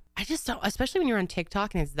 I just don't, especially when you're on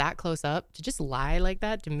TikTok and it's that close up, to just lie like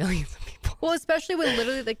that to millions of people. Well, especially when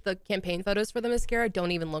literally like the campaign photos for the mascara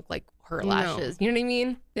don't even look like her lashes. You know what I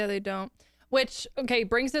mean? Yeah, they don't. Which, okay,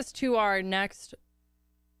 brings us to our next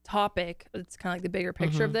topic. It's kind of like the bigger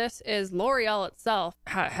picture of this is L'Oreal itself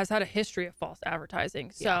has had a history of false advertising.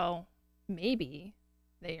 So maybe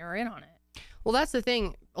they are in on it. Well, that's the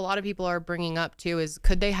thing a lot of people are bringing up too, is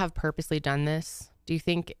could they have purposely done this? Do you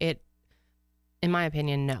think it, in my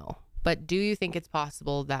opinion, no. But do you think it's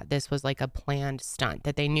possible that this was like a planned stunt,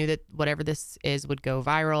 that they knew that whatever this is would go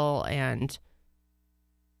viral? And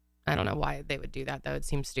I don't know why they would do that, though. It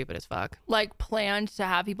seems stupid as fuck. Like planned to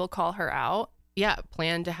have people call her out. Yeah,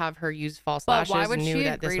 planned to have her use false But lashes. why would knew she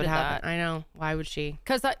that this agree would to happen. that? I know. Why would she?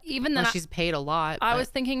 Because even then, Well, she's paid a lot. I but- was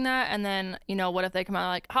thinking that, and then, you know, what if they come out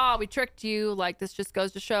like, "Ha, we tricked you. Like, this just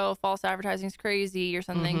goes to show false advertising is crazy or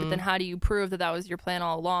something." But then how do you prove that that was your plan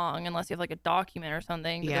all along? Unless you have like a document or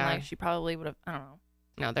something. But then, Yeah. like, she probably would have. I don't know.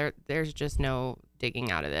 No, there's just no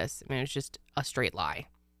digging out of this. I mean, it's just a straight lie.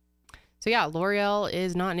 So yeah, L'Oreal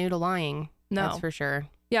is not new to lying. No. That's for sure.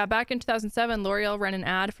 Yeah, back in 2007, L'Oreal ran an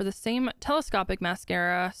ad for the same telescopic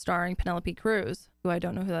mascara starring Penelope Cruz, who I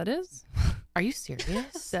don't know who that is. Are you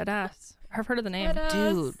serious? Dead ass. I've heard of the name.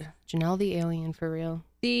 Dude, Janelle the alien for real.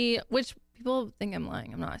 Which people think I'm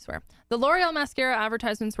lying. I'm not, I swear. The L'Oreal mascara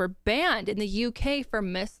advertisements were banned in the UK for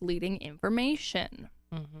misleading information.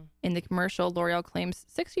 In the commercial, L'Oreal claims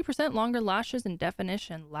 60% longer lashes in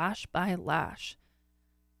definition, lash by lash.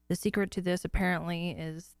 The secret to this apparently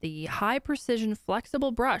is the high precision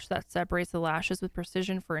flexible brush that separates the lashes with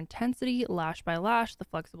precision for intensity, lash by lash. The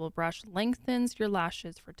flexible brush lengthens your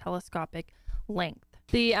lashes for telescopic length.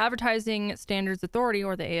 The Advertising Standards Authority,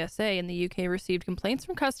 or the ASA, in the UK received complaints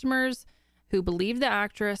from customers who believed the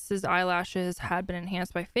actress's eyelashes had been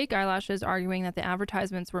enhanced by fake eyelashes, arguing that the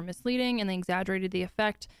advertisements were misleading and they exaggerated the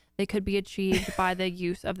effect they could be achieved by the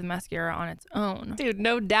use of the mascara on its own. Dude,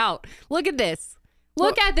 no doubt. Look at this.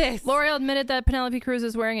 Look at this. L'Oreal admitted that Penelope Cruz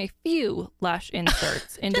is wearing a few lash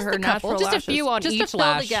inserts into her a couple, natural just a lashes. few on just each to fill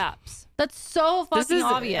lash. the gaps. That's so fucking This is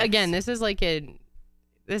obvious. again. This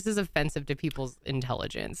is offensive to people's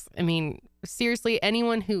intelligence. I mean, seriously,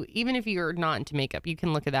 anyone who, even if you're not into makeup, you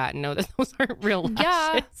can look at that and know that those aren't real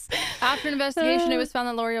lashes. Yeah. After an investigation, it was found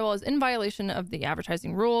that L'Oreal was in violation of the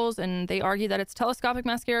advertising rules, and they argued that its telescopic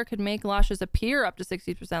mascara could make lashes appear up to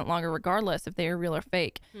 60% longer, regardless if they are real or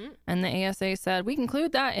fake. And the ASA said, "We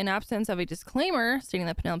conclude that in absence of a disclaimer stating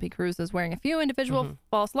that Penelope Cruz is wearing a few individual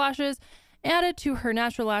false lashes added to her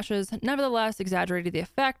natural lashes, nevertheless exaggerated the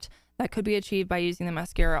effect that could be achieved by using the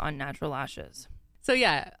mascara on natural lashes." So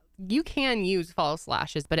yeah, you can use false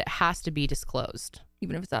lashes, but it has to be disclosed.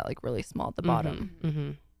 Even if it's at like really small at the bottom.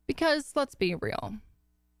 Mm-hmm. Because let's be real.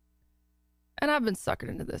 And I've been suckered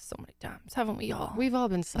into this so many times, haven't we all? We've all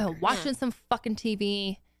been So suckered. watching some fucking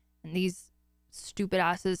TV and these stupid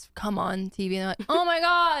asses come on TV and they're like, "Oh my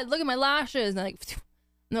God, look at my lashes." And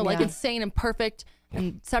they're like Yeah. insane and perfect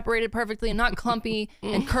and separated perfectly and not clumpy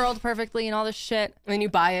and curled perfectly and all this shit. And then you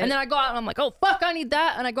buy it. And then I go out and I'm like, "Oh fuck, I need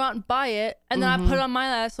that." And I go out and buy it. And then I put it on my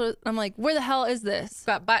lash. So I'm like, where the hell is this?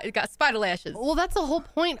 got spider lashes. Well, that's the whole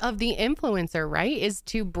point of the influencer, right? Is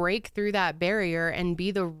to break through that barrier and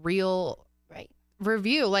be the real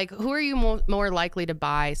review. Like, who are you more likely to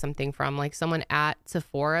buy something from? Like someone at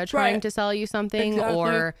Sephora trying to sell you something,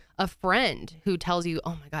 or a friend who tells you,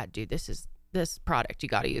 "Oh my God, dude, this product, you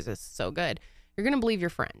got to use this, it's so good." You're going to believe your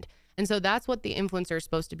friend. And so that's what the influencer is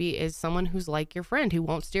supposed to be, is someone who's like your friend, who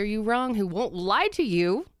won't steer you wrong, who won't lie to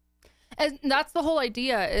you. And that's the whole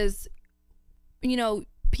idea is, you know,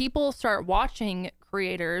 people start watching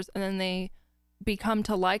creators and then they become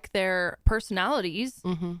to like their personalities.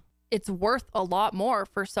 It's worth a lot more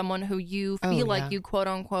for someone who you feel like you quote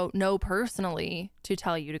unquote know personally to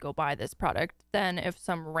tell you to go buy this product than if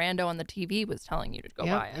some rando on the TV was telling you to go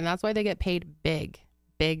buy it. And that's why they get paid big.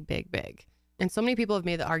 And so many people have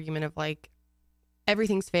made the argument of like,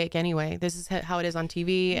 everything's fake anyway. This is how it is on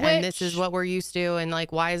TV, and this is what we're used to. And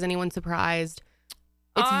like, why is anyone surprised?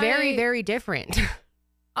 It's very, very different.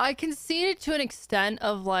 I can see it to an extent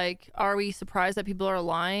of like, are we surprised that people are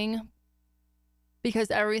lying?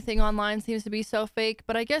 Because everything online seems to be so fake.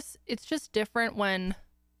 But I guess it's just different when,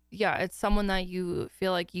 it's someone that you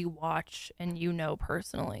feel like you watch and you know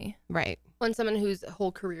personally. Right. When someone whose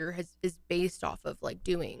whole career is based off of like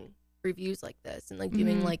doing reviews like this and like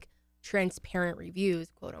doing like transparent reviews,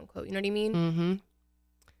 quote unquote. You know what I mean?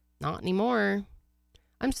 Not anymore.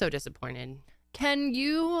 I'm so disappointed. Can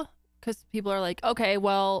you, because people are like, okay,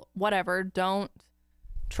 well, whatever, don't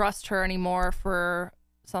trust her anymore for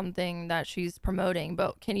something that she's promoting,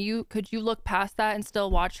 but could you look past that and still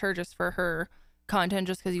watch her just for her content,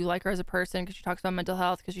 just because you like her as a person, because she talks about mental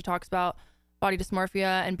health, because she talks about body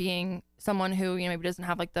dysmorphia and being someone who, you know, maybe doesn't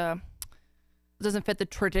have like doesn't fit the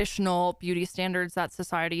traditional beauty standards that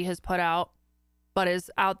society has put out, but is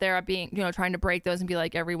out there at being, you know, trying to break those and be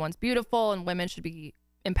like, everyone's beautiful and women should be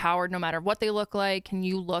empowered no matter what they look like. Can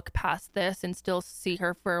you look past this and still see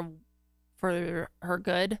her for her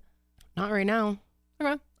good? Not right now.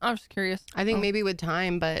 Okay. I'm just curious. I think maybe with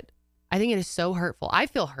time, but I think it is so hurtful. I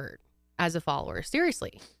feel hurt as a follower.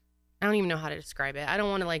 Seriously. I don't even know how to describe it. I don't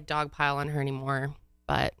want to like dogpile on her anymore,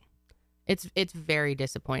 but It's very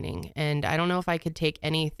disappointing. And I don't know if I could take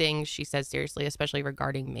anything she says seriously, especially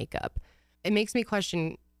regarding makeup. It makes me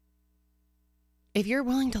question, if you're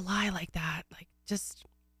willing to lie like that, like just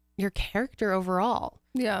your character overall.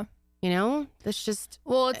 Yeah. You know, that's just,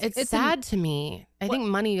 well, it's sad to me. I think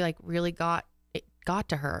money like really got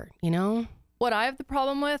to her, you know? What I have the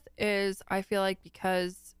problem with is I feel like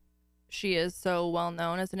because she is so well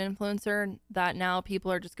known as an influencer that now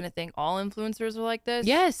people are just going to think all influencers are like this.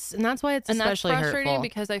 Yes. And that's why it's especially that's frustrating hurtful.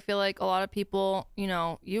 because I feel like a lot of people, you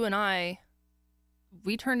know, you and I,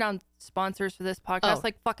 we turn down sponsors for this podcast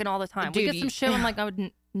like fucking all the time. Dude, we get some shit I'm like, I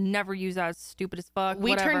would never use that. It's stupid as fuck.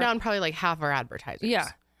 We whatever. turn down probably like half our advertisers. Yeah.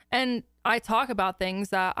 And I talk about things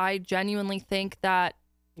that I genuinely think that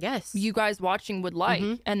you guys watching would like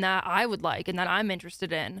and that I would like and that I'm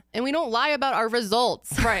interested in. And we don't lie about our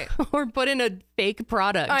results. Right. Or put in a fake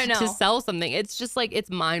product I know. to sell something. It's just like, it's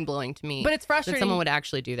mind blowing to me. But it's frustrating. That someone would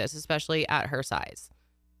actually do this, especially at her size.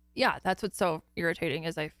 Yeah, that's what's so irritating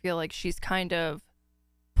is I feel like she's kind of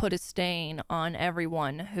put a stain on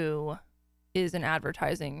everyone who is in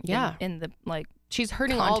advertising in the like she's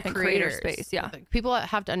hurting all creator space. Yeah. People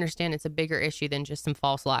have to understand it's a bigger issue than just some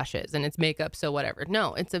false lashes and it's makeup, so whatever.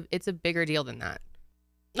 No, it's a bigger deal than that.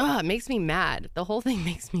 Oh, it makes me mad. The whole thing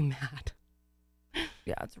makes me mad.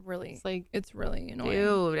 Yeah, it's really annoying.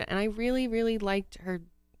 Dude, and I really, really liked her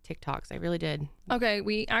TikToks. I really did. Okay,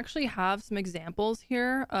 we actually have some examples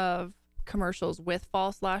here of commercials with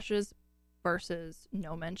false lashes versus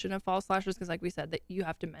no mention of false lashes because like we said that you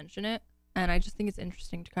have to mention it. And I just think it's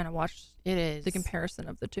interesting to kind of watch the comparison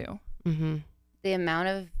of the two. Mm-hmm. The amount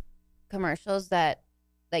of commercials that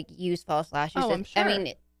like use false lashes. Oh, I'm sure. I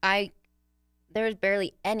mean, there's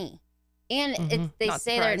barely any. And they Not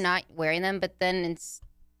say surprised. they're not wearing them, but then it's,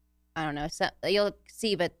 I don't know, so, you'll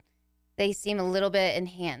see, but they seem a little bit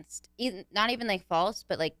enhanced. Not even like false,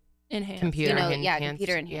 but like enhanced. Computer enhanced.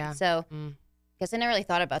 Computer enhanced. Yeah. So, because I never really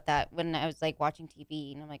thought about that when I was like watching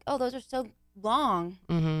TV, and I'm like, oh, those are so long.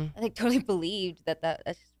 I like totally believed that's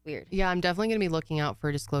just weird. Yeah, I'm definitely going to be looking out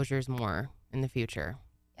for disclosures more in the future.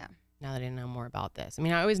 Yeah. Now that I know more about this. I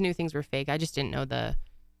mean, I always knew things were fake. I just didn't know the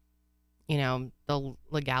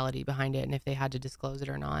legality behind it and if they had to disclose it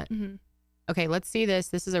or not. Okay, let's see this.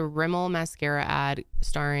 This is a Rimmel mascara ad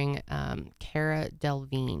starring Cara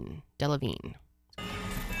Delevingne.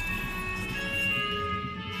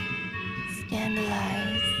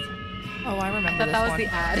 Scandalized. Oh, I remember That was the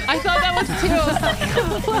ad. I thought that was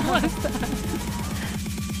too. What was that?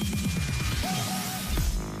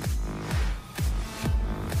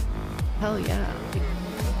 Hell yeah.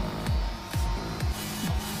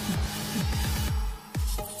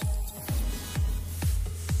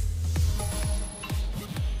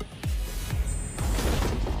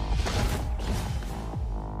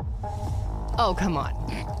 Oh, come on.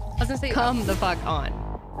 I was gonna say, Come the fuck on.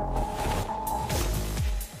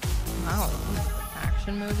 wow,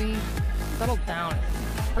 action movie. Settle down.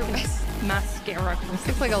 Freaking mascara.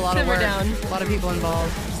 It's like a lot of Simmer work. down. A lot of people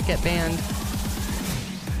involved. Just get banned.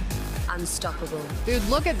 Unstoppable. Dude,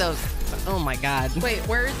 look at those. Oh my God. Wait,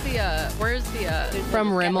 where's the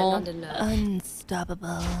From Rimmel.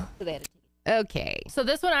 Unstoppable. So they had to take Okay. So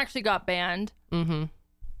this one actually got banned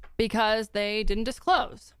because they didn't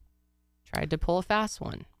disclose. Tried to pull a fast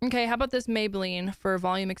one. Okay, how about this Maybelline for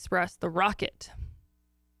Volume Express, the Rocket?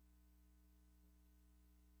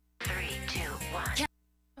 3, 2, 1.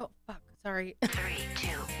 Oh fuck, sorry. 3, 2,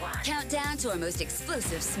 1. Countdown to our most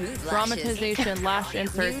explosive smooth lashes. Dramatization lash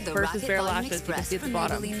inserts New The versus Rocket bare Volume lashes. You can Express see at the from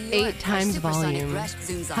bottom. Maybelline, New 8 York. times Supersonic volume. brush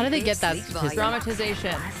zooms How on do they big, get that sleek statistic? volume.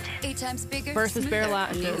 Dramatization 8 times bigger versus bare smoother.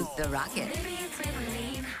 lashes. New The Rocket.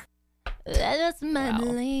 That's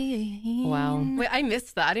Maybelline. Wow. Wait, I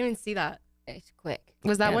missed that. I didn't even see that. It's quick.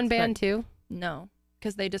 Was that Yeah, one it's banned too? No,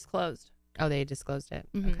 because they disclosed. Oh, they disclosed it.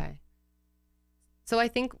 Mhm. Okay. So I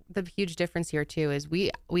think the huge difference here too is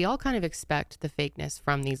we all kind of expect the fakeness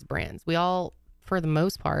from these brands. We all, for the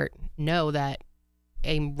most part, know that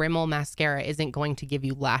a Rimmel mascara isn't going to give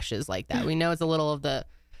you lashes like that. We know it's a little of the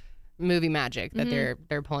movie magic that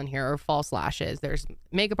they're pulling here, or false lashes. There's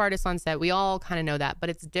makeup artists on set. We all kind of know that, but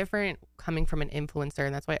it's different coming from an influencer,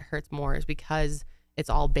 and that's why it hurts more, is because it's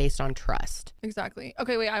all based on trust. Exactly.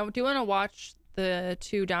 Okay, wait. I do want to watch the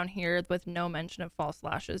two down here with no mention of false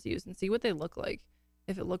lashes used and see what they look like.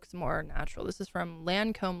 If it looks more natural. This is from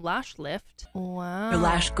Lancome Lash Lift. Wow. Your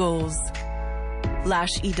lash goals.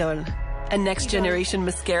 Lash Idol. A next generation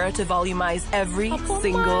mascara to volumize every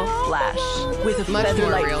single lash. With a Much more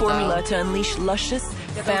feather-like real, formula though. to unleash luscious,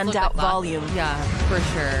 look fanned like out glasses. volume. Yeah, for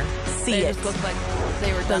sure. See They it. just look like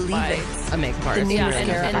they were done Believe by it. A makeup artist. yeah, new and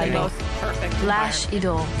mascara the idol. most perfect Lash environment.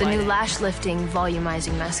 Idol, the new Lighting. lash lifting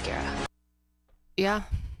volumizing mascara. Yeah.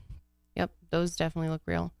 Yep. Those definitely look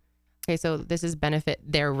real. Okay, so this is Benefit.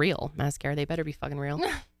 They're real mascara. They better be fucking real.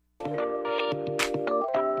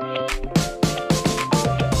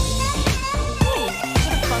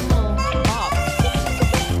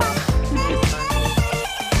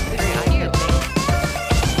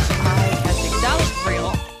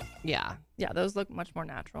 Yeah, those look much more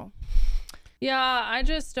natural. Yeah, I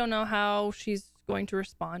just don't know how she's going to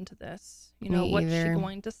respond to this. You know, what's she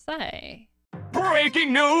going to say?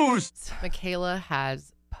 Breaking news! Mikayla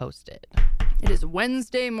has posted. It is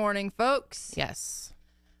Wednesday morning, folks. Yes.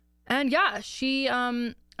 And yeah, she,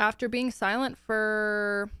 after being silent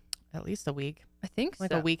for... At least a week. I think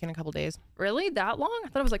like so. a week and a couple days. Really? That long? I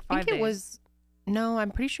thought it was like 5 days. I think it was... No, I'm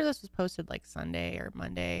pretty sure this was posted like Sunday or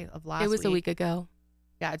Monday of last week. It was a week ago.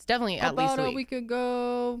 Yeah, it's definitely at least a week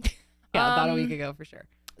ago. Yeah, about a week ago for sure.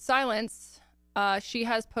 Silence. She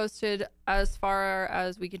has posted, as far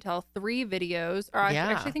as we can tell, 3 videos. Or I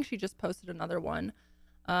actually think she just posted another one.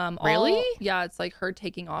 Really? Yeah, it's like her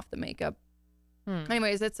taking off the makeup.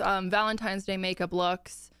 Anyways, it's Valentine's Day makeup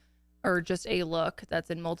looks, or just a look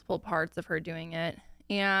that's in multiple parts of her doing it.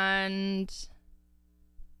 And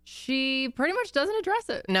she pretty much doesn't address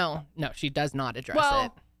it. No, she does not address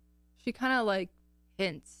it. She kind of like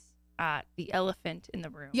hints at the elephant in the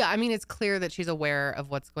room. Yeah, I mean, it's clear that she's aware of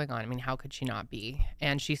what's going on. I mean, how could she not be?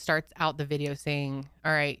 And she starts out the video saying,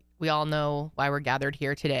 all right, we all know why we're gathered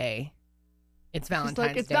here today. It's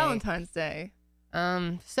Valentine's Day. It's Valentine's Day.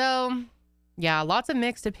 So, yeah, lots of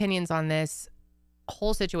mixed opinions on this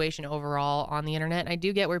whole situation overall on the internet. I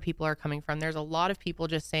do get where people are coming from. There's a lot of people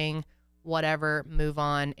just saying, whatever, move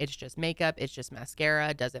on. It's just makeup. It's just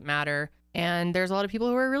mascara. Doesn't matter. And there's a lot of people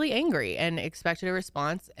who are really angry and expected a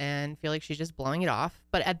response and feel like she's just blowing it off.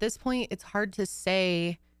 But at this point, it's hard to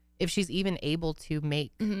say if she's even able to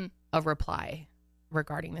make a reply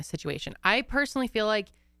regarding this situation. I personally feel like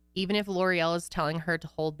even if L'Oreal is telling her to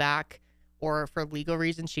hold back or for legal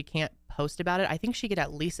reasons she can't post about it, I think she could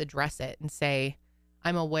at least address it and say,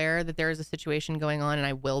 I'm aware that there is a situation going on and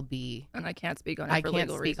I will be. And I can't speak on it I for can't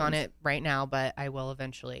legal speak reasons. on it right now, but I will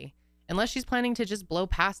eventually. Unless she's planning to just blow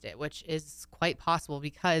past it, which is quite possible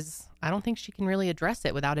because I don't think she can really address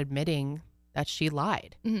it without admitting that she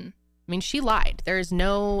lied. I mean, she lied. There is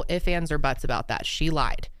no ifs, ands, or buts about that. She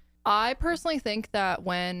lied. I personally think that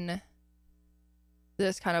when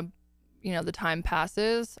this kind of, the time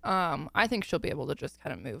passes, I think she'll be able to just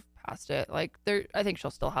kind of move past it. Like, I think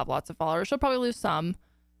she'll still have lots of followers. She'll probably lose some.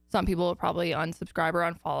 Some people will probably unsubscribe or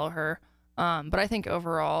unfollow her. But I think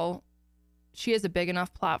overall, she has a big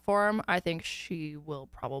enough platform. I think she will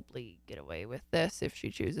probably get away with this if she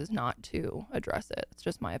chooses not to address it. It's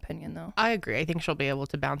just my opinion, though. I agree. I think she'll be able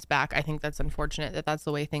to bounce back. I think that's unfortunate that that's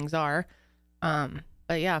the way things are.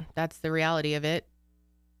 But yeah, that's the reality of it.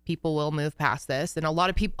 People will move past this, and a lot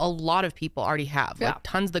of people already have. Yeah. Like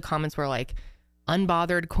tons of the comments were like,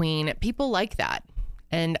 "Unbothered queen." People like that,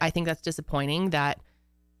 and I think that's disappointing that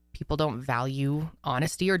people don't value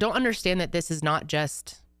honesty or don't understand that this is not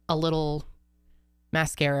just a little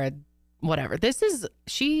mascara, whatever.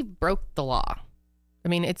 She broke the law. I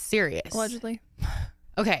mean, it's serious. Allegedly.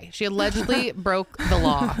 Okay, she allegedly broke the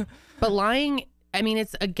law, but lying, I mean,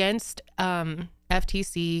 it's against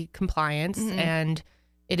FTC compliance, and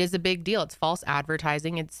it is a big deal. It's false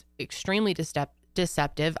advertising. It's extremely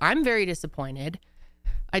deceptive. I'm very disappointed.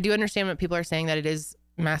 I do understand what people are saying, that it is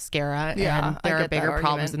mascara, and there are bigger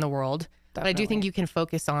problems in the world. Definitely. But I do think you can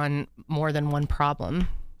focus on more than one problem.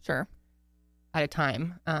 Sure. At a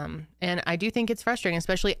time. And I do think it's frustrating,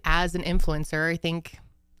 especially as an influencer. I think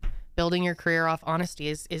building your career off honesty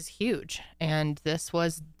is huge. And this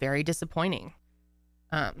was very disappointing.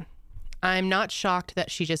 I'm not shocked that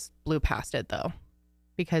she just blew past it, though,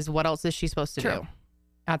 because what else is she supposed to do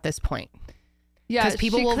at this point? Yeah, because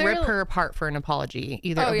people will rip her apart for an apology,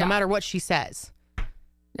 no matter what she says.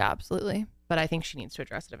 Yeah, absolutely. But I think she needs to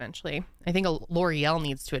address it eventually. I think L'Oreal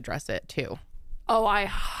needs to address it too. Oh, I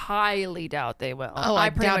highly doubt they will. Oh, I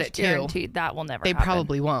pretty doubt much it too. Guaranteed that will never They happen.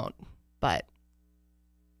 probably won't, but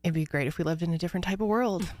it'd be great if we lived in a different type of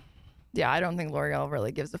world. Yeah, I don't think L'Oreal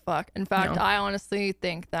really gives a fuck. In fact, I honestly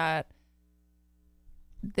think that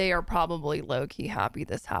they are probably low-key happy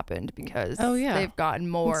this happened because they've gotten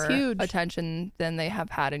more attention than they have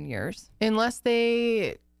had in years. Unless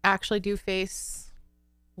they actually do face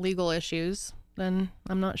legal issues, then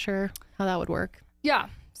I'm not sure how that would work. Yeah.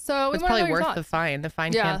 So it's probably worth the fine. The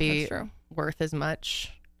fine can't be worth as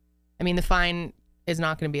much. I mean, the fine is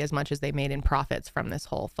not going to be as much as they made in profits from this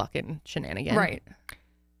whole fucking shenanigan. Right.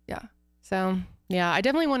 Yeah. So, yeah, I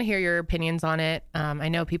definitely want to hear your opinions on it. I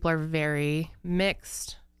know people are very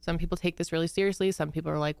mixed. Some people take this really seriously. Some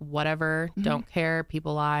people are like, whatever, don't care.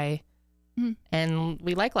 People lie. And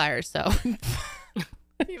we like liars. So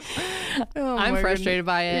I'm frustrated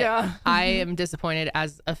by it. Yeah. I am disappointed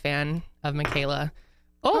as a fan of Mikayla.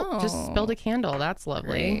 Oh, just spilled a candle. That's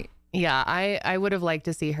lovely. Great. Yeah, I would have liked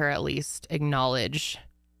to see her at least acknowledge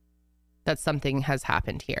that something has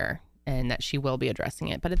happened here and that she will be addressing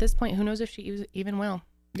it. But at this point, who knows if she even will?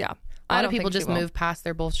 Yeah. A lot of people just move past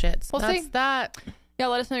their bullshit. So We'll that's see. that. Yeah,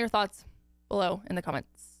 let us know your thoughts below in the comments.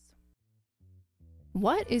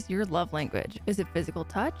 What is your love language? Is it physical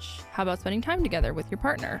touch? How about spending time together with your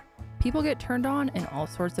partner? People get turned on in all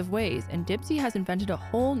sorts of ways, and Dipsy has invented a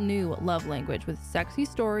whole new love language with sexy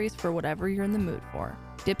stories for whatever you're in the mood for.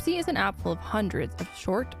 Dipsy is an app full of hundreds of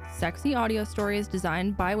short, sexy audio stories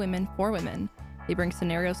designed by women for women. They bring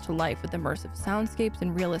scenarios to life with immersive soundscapes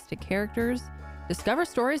and realistic characters. Discover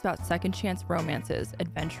stories about second chance romances,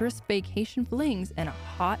 adventurous vacation flings, and a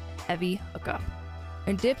hot, heavy hookup.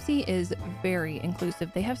 And Dipsy is very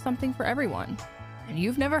inclusive. They have something for everyone. And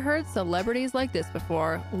you've never heard celebrities like this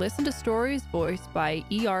before. Listen to stories voiced by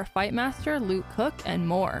ER Fightmaster, Luke Cook, and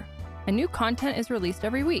more. And new content is released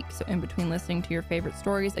every week, so in between listening to your favorite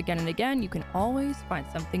stories again and again, you can always find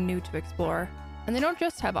something new to explore. And they don't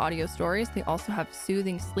just have audio stories, they also have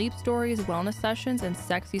soothing sleep stories, wellness sessions, and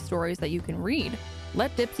sexy stories that you can read.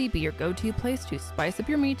 Let Dipsy be your go-to place to spice up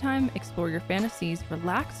your me time, explore your fantasies,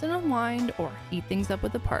 relax and unwind, or heat things up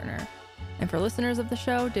with a partner. And for listeners of the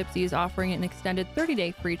show, Dipsy is offering an extended 30-day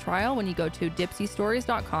free trial when you go to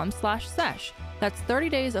dipsystories.com/sesh. That's 30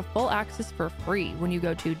 days of full access for free when you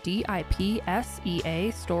go to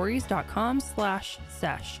DIPSEA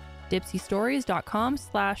stories.com/sesh.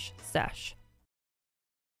 dipsystories.com/sesh.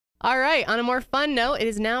 All right. On a more fun note, it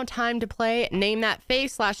is now time to play Name That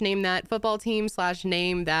Face / Name That Football Team /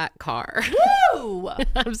 Name That Car. Woo!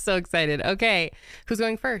 I'm so excited. Okay. Who's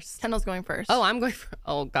going first? Kendall's going first. Oh, I'm going first.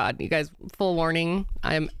 Oh, God. You guys, full warning.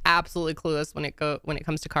 I'm absolutely clueless when it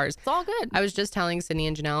comes to cars. It's all good. I was just telling Sydney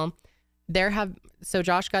and Janelle, so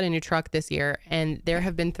Josh got a new truck this year, and there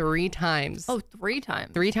have been 3 times. Oh, 3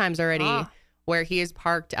 times. 3 times already. Where he is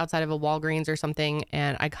parked outside of a Walgreens or something,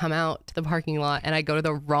 and I come out to the parking lot and I go to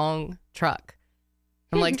the wrong truck.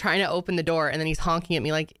 I'm like trying to open the door, and then he's honking at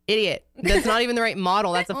me like, idiot. That's not even the right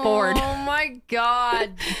model. That's a Ford. Oh my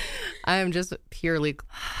God. I am just purely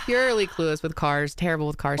clueless with cars. Terrible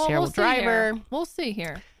with cars. Well, Terrible driver. We'll see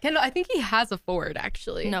here. Kendall, I think he has a Ford,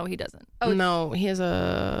 actually. No, he doesn't. Oh no, he has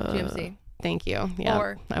a GMC. Thank you. Yeah,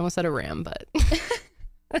 Or- I almost said a Ram, but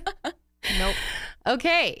Nope.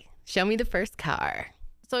 okay. Show me the first car.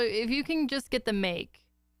 So if you can just get the make,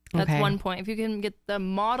 that's Okay. 1 point. If you can get the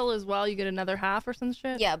model as well, you get another half or some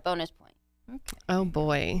shit. Yeah, bonus point. Okay. Oh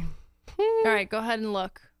boy. All right, go ahead and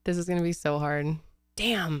look. This is going to be so hard.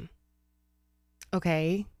 Damn.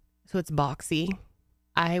 Okay. So it's boxy.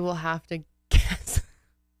 I will have to guess.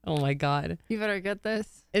 Oh my God. You better get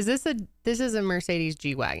this. This is a Mercedes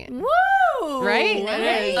G-Wagon. Woo! Right?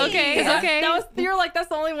 Nice. Okay. Yeah. Okay. You're like, that's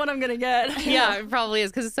the only one I'm going to get. Yeah, it probably is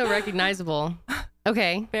because it's so recognizable.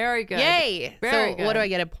 Okay. Very good. Yay. Very so good. what do I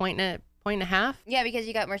get? A point and a half? Yeah, because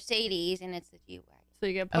you got Mercedes and it's the G-Wagon. So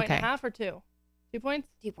you get a point and Okay. a half or 2? 2 points?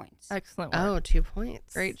 2 points. Excellent work. Oh, 2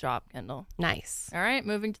 points. Great job, Kendall. Nice. All right,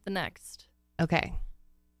 moving to the next. Okay.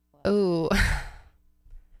 Oh.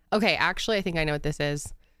 Okay, actually I think I know what this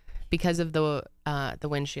is because of the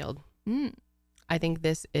windshield. Mm, I think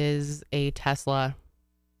this is a Tesla.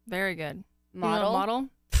 very good. Model? Model?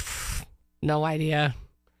 No idea.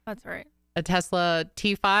 That's right. A Tesla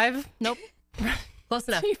T5? Nope. Close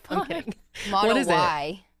enough. I'm kidding. Model What is it?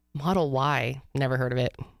 Y. Model Y. Never heard of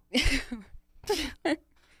it.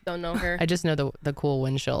 Don't know her. I just know the cool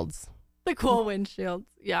windshields. The cool windshields.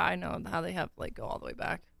 Yeah, I know how they have go all the way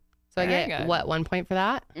back. So I Very get good. what, 1 point for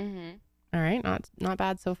that? Mm-hmm. All right, not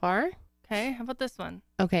bad so far. Okay, how about this one?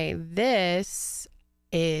 Okay, this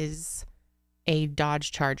is a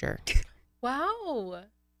Dodge Charger. Wow.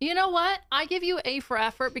 You know what? I give you A for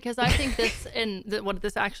effort because I think this what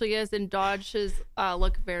this actually is and Dodge's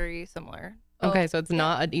look very similar. Okay, so it's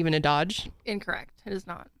not even a Dodge. Incorrect. It is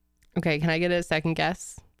not. Okay, can I get a second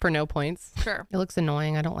guess for no points? Sure. It looks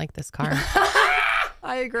annoying. I don't like this car.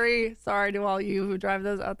 I agree. Sorry to all you who drive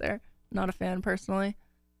those out there. Not a fan personally.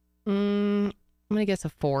 I'm gonna guess a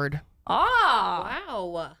Ford. Ah.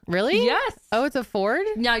 Wow. Really? Yes. Oh, it's a Ford?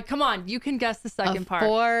 Yeah, come on. You can guess the second a part.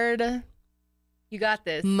 Ford You got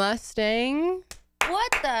this. Mustang.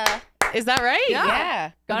 What the? Is that right?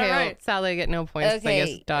 Yeah. Got it well, right. sadly, I get no points. 'cause I guess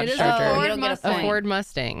Okay. Dodge It is Charger. a Ford you don't get a Mustang. A Ford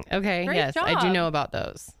Mustang. Okay, Great yes, I do job. know about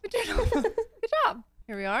those. Good job.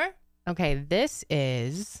 Here we are. Okay, this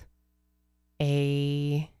is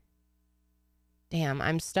a Damn,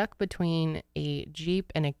 I'm stuck between a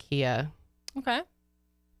Jeep and a Kia. Okay.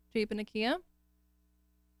 Jeep and a Kia.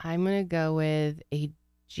 I'm going to go with a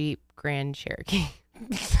Jeep Grand Cherokee.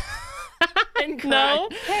 Incorrect. No.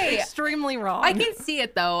 Hey, extremely wrong. I can see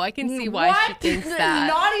it though. I can see why she thinks that.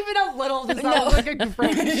 Not even a little. Does that look like a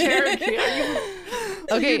Grand Cherokee?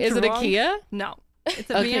 Okay, is it a Kia? No, it's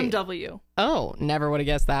a BMW. Oh, never would have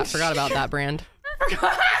guessed that. Forgot about that brand.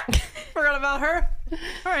 Forgot about her.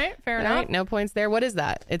 All right, fair enough. All right, no points there. What is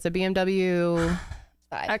that? It's a BMW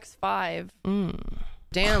X5.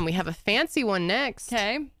 Damn, we have a fancy one next.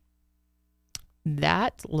 Okay.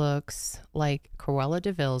 That looks like Cruella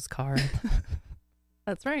DeVille's car.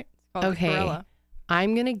 That's right. It's called Okay. Karelly.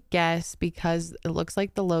 I'm going to guess because it looks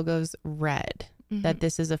like the logo's red that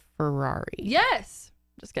this is a Ferrari. Yes.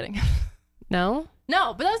 Just kidding. No?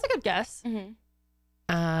 No, but that was a good guess.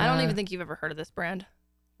 I don't even think. think you've ever heard of this brand.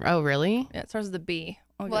 Oh, really? Yeah, it starts with a B.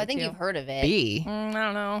 Well, I think you've heard of it. B. I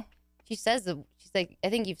don't know. She's like, I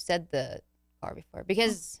think you've said the car before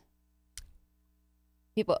because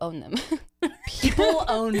people own them. People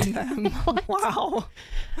own them. Wow.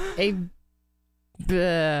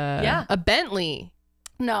 Yeah. A Bentley.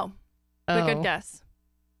 No. But good guess.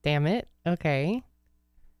 Damn it. Okay.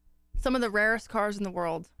 Some of the rarest cars in the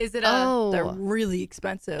world. Is it They're really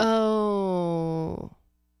expensive. Oh.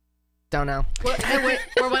 Don't know.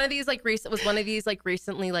 Were one of these like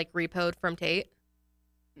recently like repoed from Tate?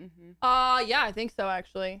 Yeah, I think so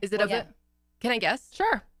actually. Is it Can I guess?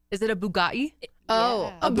 Sure. Is it a Bugatti? Oh,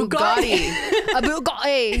 Yeah. a Bugatti. A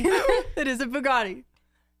Bugatti. It is a Bugatti.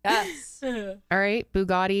 Yes. All right,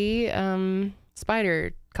 Bugatti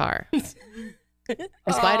spider car. A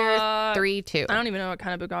Spider 3-2. I don't even know what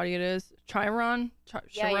kind of Bugatti it is. Chiron?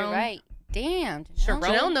 Yeah, you're right. Damn.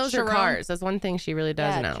 Janelle knows her cars. That's one thing she really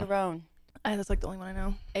does know. Chiron. That's like the only one I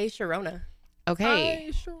know. A Sharona. Okay.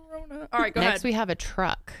 Sharona. All right, go Next ahead. we have a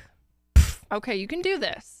truck. Okay, you can do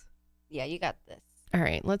this. Yeah, you got this. All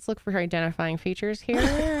right, let's look for identifying features here.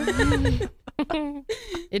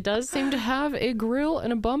 It does seem to have a grill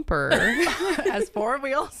and a bumper. Has 4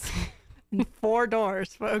 wheels and 4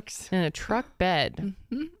 doors, folks. And a truck bed.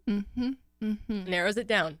 Narrows it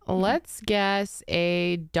down. Let's guess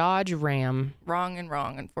a Dodge Ram. Wrong,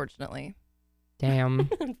 unfortunately. Damn.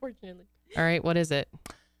 Unfortunately. All right, what is it?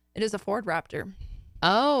 It is a Ford Raptor.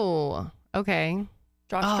 Oh, okay.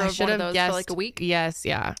 Josh I drove should one of have those guessed for like a week. Yes,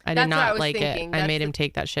 yeah. I That's did what I not was like thinking. it. I That's made the- him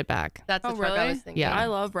take that shit back. That's the truck I was thinking. Yeah. I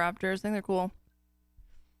love Raptors. I think they're cool.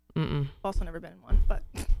 Mm-mm. I've also never been in one, but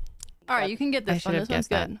all right, you can get I this should one. have This one's guessed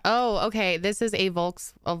that. good. Oh, okay. This is a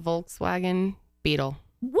Volkswagen Beetle.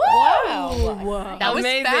 Wow. That was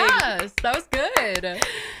Amazing. fast. That was good.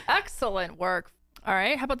 Excellent work. All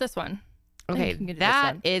right, how about this one? I think Okay, you can get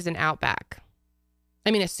that this is an Outback.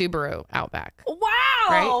 I mean, a Subaru Outback. one. Wow.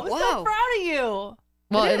 Right? I'm so Wow. proud of you.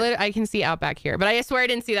 Well, I can see Outback here, but I swear I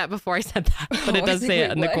didn't see that before I said that. But it does say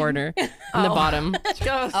it in the corner, in the bottom.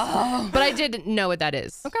 Goes. But I did know what that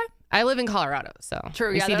is. Okay. I live in Colorado, so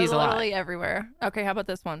True. we Yeah, see they're these a lot. literally everywhere. Okay, how about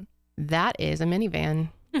this one? That is a minivan.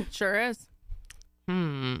 Sure is.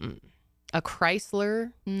 A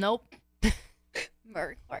Chrysler. Nope.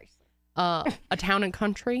 Merc Chrysler. A Town and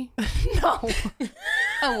Country. No.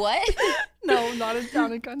 A what? No, not a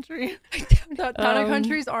town and country. Town and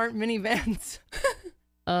countries aren't minivans.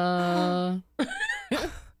 A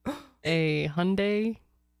Hyundai.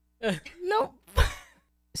 Nope.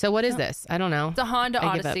 So what is this? I don't know. It's a Honda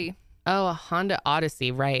I give up. Odyssey. Oh, a Honda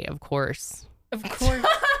Odyssey. Right, of course. Of course.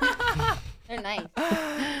 They're nice.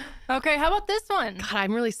 Okay, how about this one? God,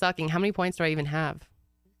 I'm really sucking. How many points do I even have?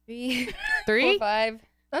 3, 3? 4, 5.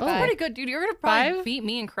 That's Oh. pretty good, dude. You're gonna probably 5? beat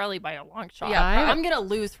me and Karelly by a long shot. Yeah, I'm gonna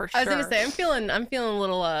lose for sure. I was gonna say I'm feeling a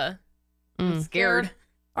little I'm scared.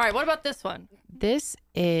 All right, what about this one? This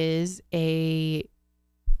is a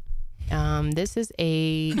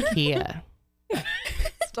Kia.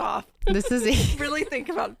 Stop. This is a Really think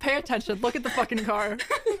about it. Pay attention. Look at the fucking car.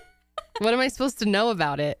 What am I supposed to know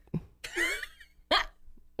about it?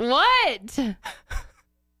 What?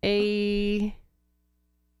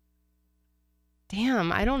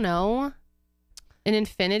 Damn, I don't know. An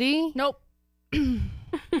Infinity? Nope.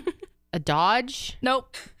 A Dodge?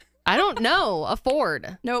 Nope. I don't know. A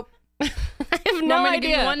Ford? Nope. I have no Want me to give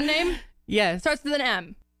you idea. one name? Yes. Starts with an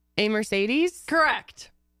M. A Mercedes?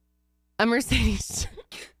 Correct. A Mercedes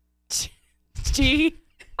G?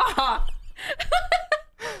 Ah.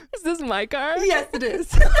 Is this my car? Yes, it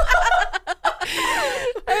is. I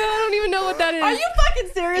don't even know what that is. Are you fucking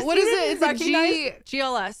serious? What You is it? didn't It's a recognize-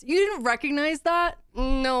 GLS. You didn't recognize that?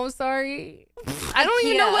 No, sorry. I don't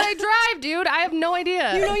even know what I drive, dude. I have no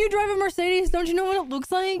idea. You know you drive a Mercedes. Don't you know what it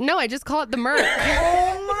looks like? No, I just call it the Merc.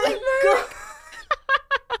 Oh my god.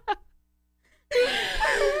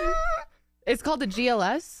 It's called a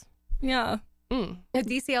GLS. Yeah. A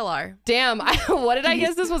DCLR. Damn. What did I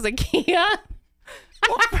guess? This was a Kia.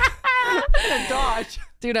 A Dodge.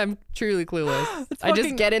 Dude, I'm truly clueless. It's I just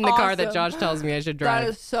fucking get in the car that awesome. Josh tells me I should That drive.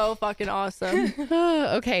 is so fucking awesome.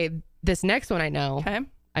 Okay, this next one I know. Okay.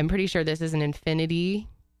 I'm pretty sure this is an Infinity.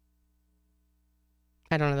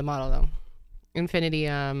 I don't know the model though. Infinity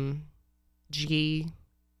G5.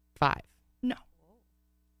 No.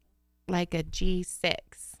 Like a G6.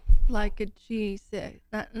 Like a G6.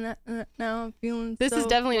 Now I'm feeling This is so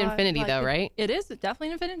definitely an fly, Infinity like though, a- right? It is definitely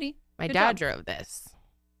an Infinity. My Good dad job. drove this.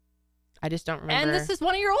 I just don't remember. And this is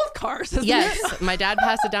one of your old cars, isn't it? Yes, my dad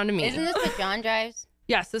passed it down to me. Isn't this what John drives?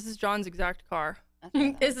 Yes, this is John's exact car.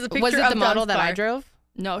 This is a picture Was it of the model John's that I car. drove?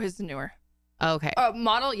 No, his is newer. Oh, okay.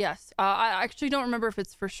 Model, yes. I actually don't remember if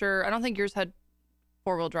it's for sure. I don't think yours had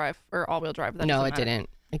 4-wheel drive or all-wheel drive. That No, doesn't it matter. didn't.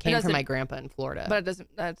 It came from doesn't- my grandpa in Florida. But it doesn't.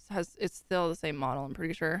 It's still the same model. I'm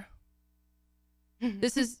pretty sure.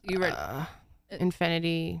 This is you read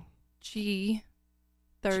Infinity G37.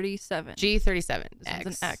 G37. This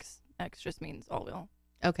is an X. X just means all-wheel.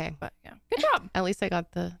 Okay. But yeah, good job. At least I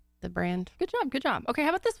got the brand. Good job. Good job. Okay, how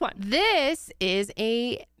about this one? This is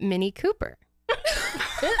a Mini Cooper.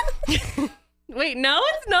 Wait, no,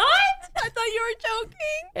 it's not. I thought you were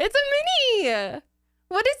joking. It's a Mini.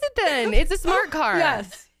 What is it then? It's a smart car.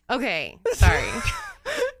 Yes. Okay. Sorry.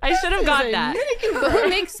 I should have got that. But who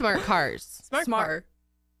makes smart cars? Smart car.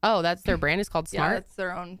 Oh, that's their brand. It's called Yeah, Smart. that's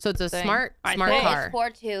their own. So it's a thing. smart I smart think. car.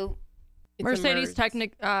 It's 4-2. It's a Mercedes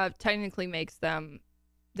Merz. technically makes them.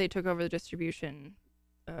 They took over the distribution.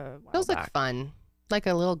 While Those look back. fun. Like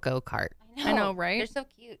a little go-kart. I know, right? They're so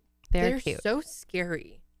cute. They're They're cute. so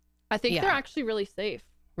scary. I think Yeah. they're actually really safe.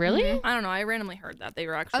 Really? Mhm. I don't know. I randomly heard that they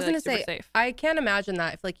were actually I was gonna like, super say, safe. I can't imagine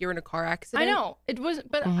that if like you were in a car accident. I know it wasn't,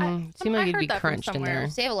 but Mhm. Seemed like I you'd heard be that from crunched in somewhere. there.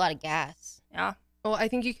 Save a lot of gas. Yeah. Well, I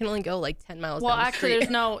think you can only go like 10 miles. Well, down the actually,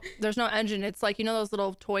 street. there's no engine. It's like those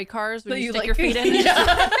little toy cars when So you you, stick like, your feet in.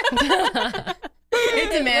 Yeah.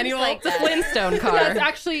 It's a manual. Like It's a Flintstone car. That's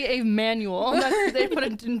actually a manual. They put a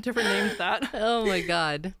different name to that. Oh my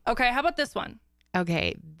god. Okay, how about this one?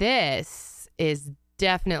 Okay, this is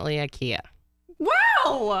definitely a Kia.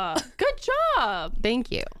 Wow, good job.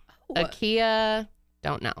 Thank you. A Kia,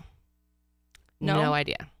 don't know. No? No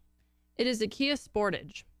idea. It is a Kia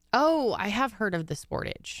Sportage. Oh, I have heard of the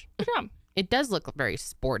Sportage. Good job. It does look very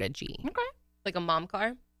sportagey. Okay. Like a mom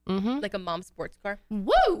car, Mm-hmm. like a mom sports car.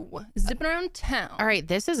 Woo! Zipping around town. All right,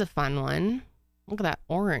 this is a fun one. Look at that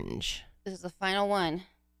orange. This is the final one.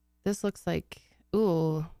 This looks like,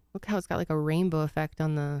 ooh, look how it's got like a rainbow effect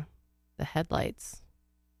on the headlights.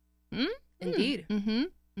 Indeed. Mm-hmm.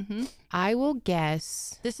 Mm-hmm. I will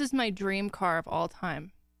guess. This is my dream car of all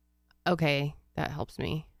time. Okay, that helps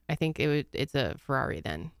me. I think it's a Ferrari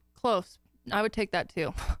then. Close. I would take that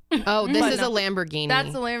too. Oh, this But is no. a Lamborghini. That's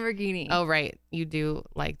a Lamborghini. Oh, right. You do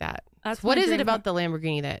like that. That's What my is it dream about car. the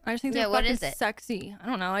Lamborghini that I just think Yeah, they're what fucking is it? sexy. I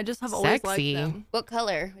don't know. I just have always Sexy? liked them. What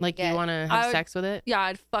color? would like you get? want to I have would- sex with it? Yeah,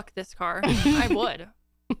 I'd fuck this car. I would.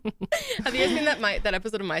 Have you guys seen that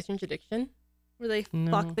episode of My Strange Addiction? Where they No.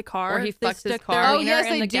 fuck the car. Or he They fucks his stick car. their Oh, wiener yes,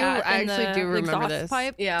 in I the do. ga- I in actually the do remember exhaust this.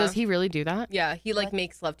 Pipe. Yeah. Does he really do that? Yeah, he like What?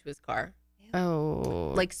 makes love to his car,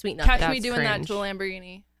 Oh. like sweet nothing. Catch me That's doing that cringe. to a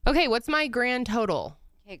Lamborghini. Okay, what's my grand total?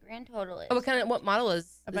 Okay, grand total is. Oh, what model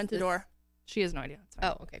is Aventador. She has no idea. It's fine.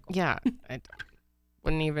 Oh, okay, cool. Yeah, I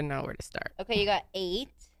wouldn't even know where to start. Okay, you got 8.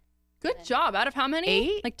 Good job. Out of how many?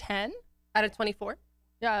 8? Like 10? Out of 24,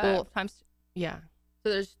 Yeah. Well- times. Yeah. so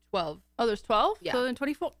there's 12. Oh, there's 12? Yeah. So then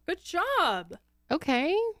 24. Good job. Okay,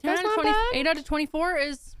 10 that's out of not 20, bad. 8 out of 24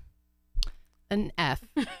 is, An F.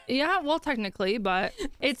 yeah, well, technically, but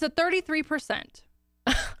it's a 33%.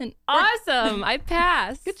 And Awesome, I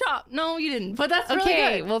passed. good job. No, you didn't, but that's really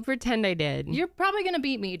Okay, good. we'll pretend I did. You're probably going to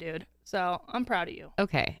beat me, dude. So I'm proud of you.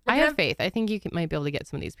 Okay, We're I gonna have faith. I think you might be able to get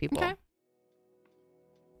some of these people. Okay.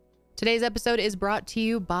 Today's episode is brought to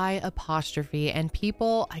you by Apostrophe. And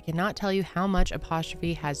people, I cannot tell you how much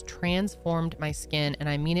Apostrophe has transformed my skin. And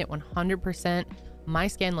I mean it 100%. My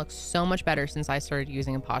skin looks so much better since I started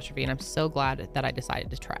using Apostrophe. And I'm so glad that I decided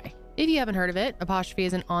to try. If you haven't heard of it, Apostrophe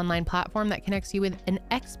is an online platform that connects you with an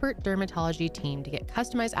expert dermatology team to get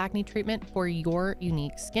customized acne treatment for your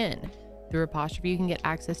unique skin. Through Apostrophe, you can get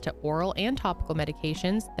access to oral and topical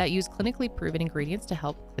medications that use clinically proven ingredients to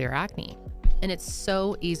help clear acne. And it's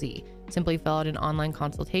so easy. Simply fill out an online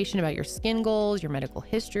consultation about your skin goals, your medical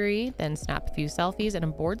history, then snap a few selfies, and a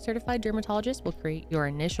board-certified dermatologist will create your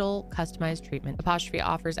initial customized treatment. Apostrophe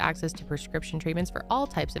offers access to prescription treatments for all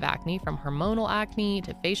types of acne, from hormonal acne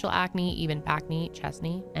to facial acne, even backne,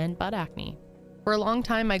 chestney, and butt acne. For a long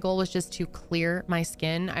time, my goal was just to clear my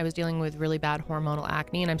skin. I was dealing with really bad hormonal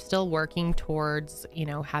acne, and I'm still working towards,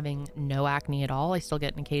 having no acne at all. I still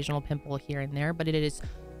get an occasional pimple here and there, but it is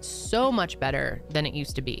so much better than it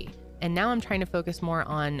used to be. And now I'm trying to focus more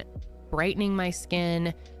on brightening my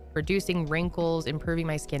skin, reducing wrinkles, improving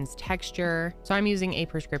my skin's texture. So I'm using a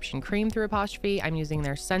prescription cream through Apostrophe. I'm using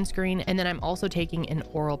their sunscreen, and then I'm also taking an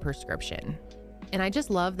oral prescription. And I just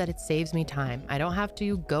love that it saves me time. I don't have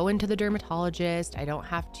to go into the dermatologist. I don't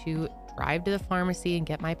have to drive to the pharmacy and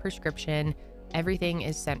get my prescription. Everything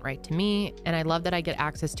is sent right to me, and I love that I get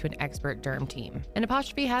access to an expert derm team. And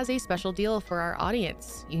Apostrophe has a special deal for our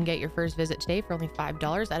audience. You can get your first visit today for only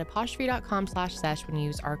 $5 at apostrophe.com/sesh when you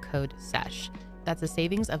use our code SESH. That's a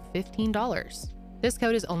savings of $15. This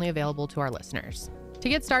code is only available to our listeners. To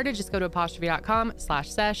get started, just go to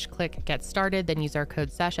apostrophe.com/sesh, click get started, then use our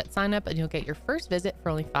code SESH at sign up, and you'll get your first visit for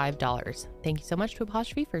only $5. Thank you so much to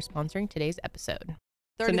Apostrophe for sponsoring today's episode.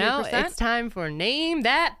 33%? So now it's time for Name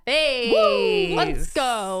That Phase. Woo! Let's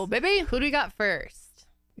go, baby. Who do we got first?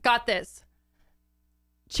 Got this.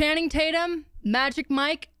 Channing Tatum, Magic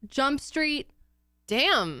Mike, Jump Street.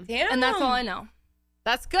 Damn. And that's all I know.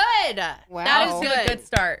 That's good. Wow. That is a good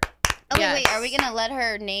start. Oh, Yes. wait, are we going to let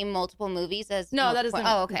her name multiple movies as No, that isn't.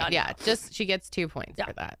 Oh, okay. Yeah, just she gets 2 points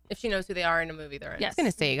for that. If she knows who they are in a movie they're in. Yes. I was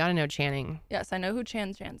going to say, you got to know Channing. Yes, I know who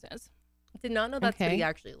Chans is. Did not know that's what Okay. he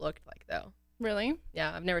actually looked like, though. Really?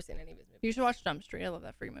 Yeah, I've never seen any of his movies. You should watch Jump Street. I love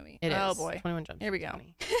that free movie. It is. Oh, boy. 21 Jump Here we Street go.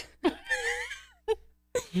 is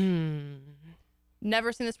funny.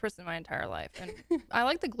 Never seen this person in my entire life. And I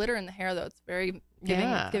like the glitter in the hair, though. It's very giving,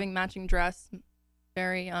 Yeah. it's giving matching dress.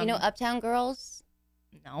 Very, You know Uptown Girls?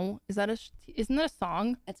 No. Isn't that a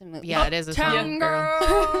song? That's a movie. Yeah, it is a Uptown song, girl.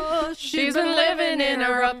 girl. She's been living in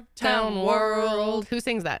her uptown world. Who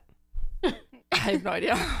sings that? I have no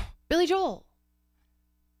idea. Billy Joel.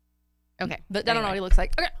 Okay. But I don't know what he looks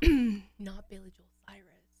like. Okay. Not Billy Joel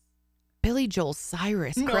Cyrus. Billy Joel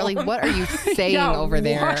Cyrus. No. Karelly, what are you saying Yeah, over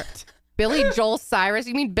there? what? Billy Joel Cyrus?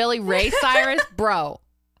 You mean Billy Ray Cyrus? Bro.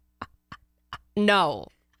 No.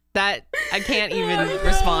 That, I can't even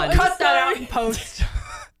respond. Cut that out in post.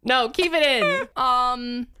 No, keep it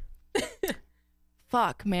in.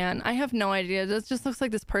 Fuck, man. I have no idea. This just looks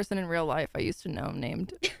like this person in real life I used to know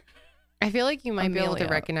named. I feel like you might be able to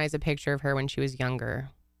Amelia. recognize a picture of her when she was younger.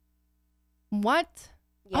 What?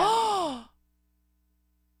 Yeah.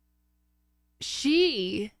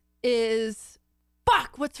 She is.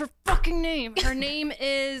 Fuck, what's her fucking name? Her name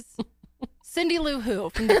is Cindy Lou Who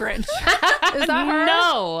from The Grinch. Is that her?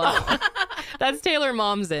 No. That's Taylor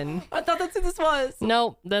Momsen. I thought that's who this was.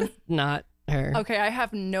 No, that's not her. Okay, I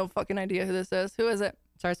have no fucking idea who this is. Who is it?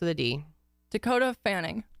 Starts with a D. Dakota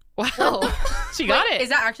Fanning. Wow. She got it. Is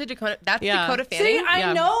that actually Dakota? That's Yeah. Dakota Fanning? See, I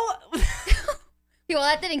Yeah. know. Well,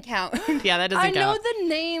 that didn't count. Yeah, that doesn't I know count. the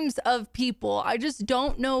names of people. I just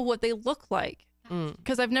don't know what they look like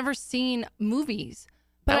because I've never seen movies.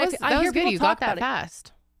 But That was, I that hear was good. people You talk got that about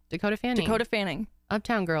fast. Dakota Fanning. Dakota Fanning.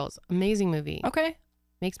 Uptown Girls. Amazing movie. Okay.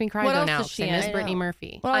 Makes me cry What though else now. is she I in? miss I Brittany know.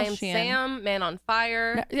 Murphy. What I else Am is she in? Sam, Man on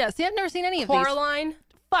Fire, Yeah, see, I've never seen any of these. Coraline.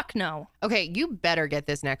 Fuck no. Okay, you better get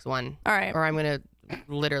this next one, All right. or I'm gonna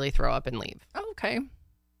literally throw up and leave. Okay.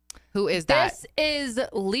 Who is that? This is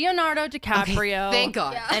Leonardo DiCaprio. Okay, thank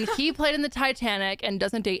God. And he played in the Titanic and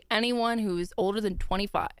doesn't date anyone who's older than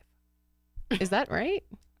 25. Is that right?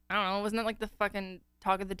 I don't know. Wasn't that like the fucking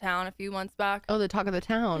talk of the town a few months back? Oh, the talk of the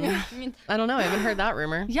town. Yeah. I don't know. I haven't heard that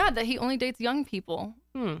rumor. Yeah, that he only dates young people.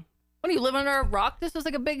 Hmm. What do you live under a rock? This was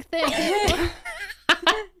like a big thing.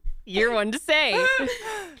 You're one to say.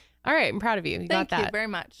 All right, I'm proud of you. You got Thank you that. very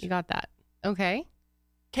much. You got that. Okay.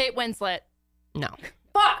 Kate Winslet. No.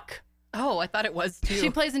 Fuck. Oh, I thought it was too. She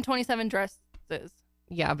plays in 27 Dresses.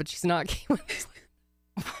 Yeah, but she's not Kate Winslet.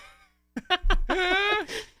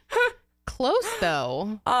 Close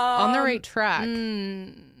though. On the right track. I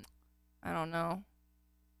don't know.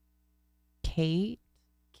 Kate.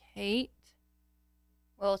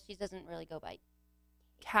 Well, she doesn't really go by.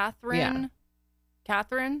 Catherine. Yeah.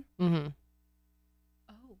 Catherine. Mm-hmm.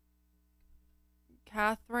 Oh.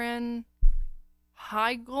 Catherine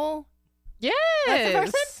Heigl. Yes. That's the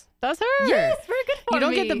person? That's her. Yes, very good for You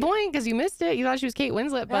don't me. get the point because you missed it. You thought she was Kate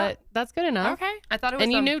Winslet, but that's good enough. Okay. I thought it was.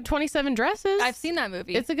 And you knew 27 Dresses. I've seen that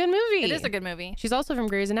movie. It's a good movie. It is a good movie. She's also from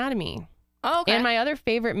Grey's Anatomy. Oh, okay. And my other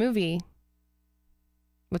favorite movie.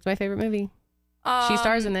 What's my favorite movie? She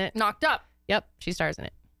stars in it. Knocked Up. Yep, she stars in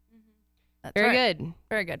it. That's Very right. good.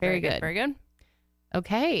 Very good. Very Very good. good. Very good.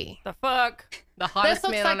 Okay. The fuck? the hottest This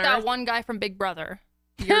looks man like on that earth. one guy from Big Brother.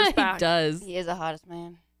 Years He back. does. He is the hottest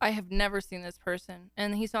man. I have never seen this person,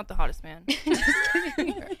 and he's not the hottest man.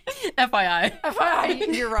 FYI.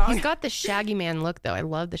 FYI, you're wrong. He's got the Shaggy Man look, though. I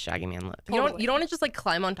love the Shaggy Man look. You don't want to just like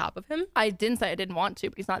climb on top of him? I didn't say I didn't want to,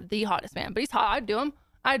 but he's not the hottest man. But he's hot. I'd do him.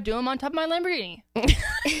 I'd do him on top of my Lamborghini.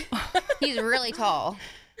 He's really tall.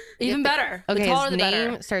 Even better. Okay, the taller, his the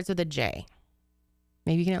name better. starts with a J.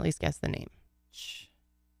 Maybe you can at least guess the name.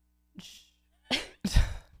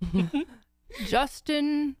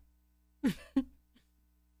 Justin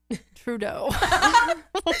Trudeau.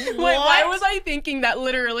 Wait, why was I thinking that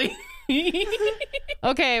literally?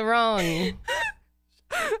 Okay, wrong.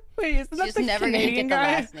 Wait, isn't that She's the never Canadian gonna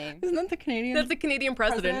guy? get the last name. Isn't that the Canadian? That's the Canadian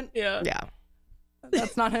president. Yeah. Yeah.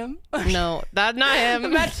 That's not him. No, that's not him.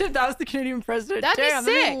 Imagine if that was the Canadian president. That'd be Damn,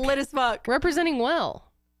 that'd sick. be lit as fuck. Representing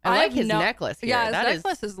well. I I like have his no- necklace here. Yeah, his That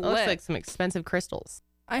necklace is looks lit. like some expensive crystals.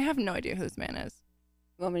 I have no idea who this man is.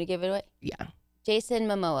 You want me to give it away? Yeah. Jason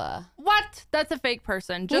Momoa. What? That's a fake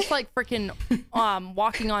person. Just like freaking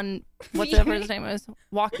walking on whatever his name is.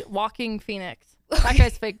 Walking Phoenix. That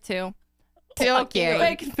guy's fake too.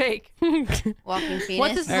 Okay. Fake. Walking Phoenix.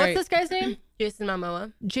 What's this guy's name? Jason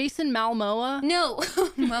Momoa. Jason Malmoa. No.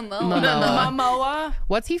 Momoa. Momoa.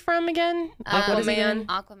 What's he from again? Like, what is he in?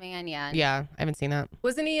 Aquaman, yeah. Yeah, I haven't seen that.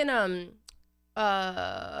 Wasn't he in that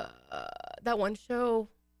one show?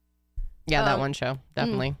 Yeah, that one show.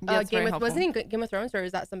 Definitely. Yeah, it's very helpful. Wasn't he in Game of Thrones, or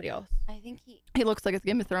is that somebody else? I think He looks like a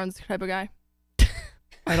Game of Thrones type of guy.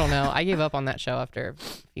 I don't know. I gave up on that show after a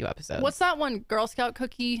few episodes. What's that one Girl Scout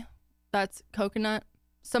cookie that's coconut?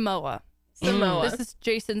 Samoa. Samoa. This is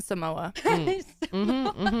Jason Samoa.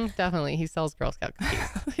 Definitely. He sells Girl Scout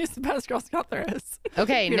cookies. He's the best Girl Scout there is.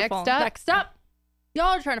 Okay, Beautiful. Next up. Y'all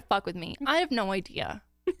are trying to fuck with me. I have no idea.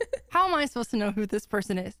 How am I supposed to know who this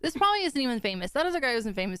person is? This probably isn't even famous. That other guy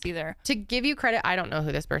isn't famous either. To give you credit, I don't know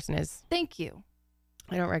who this person is. Thank you.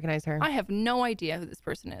 I don't recognize her. I have no idea who this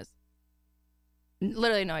person is.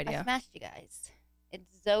 Literally no I idea. smashed you guys. It's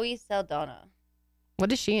Zoe Saldana.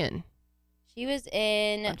 What is she in? She was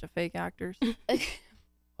in. Bunch of fake actors.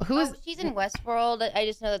 Who is? She's in Westworld. I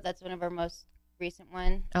just know that that's one of our most recent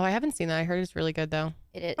one. Oh, I haven't seen that. I heard it's really good though.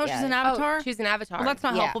 It is. Oh, yeah. she's an Avatar? Oh, she's an Avatar. Well, that's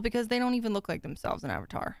not Yeah. helpful because they don't even look like themselves in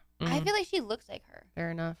Avatar. I feel like she looks like her.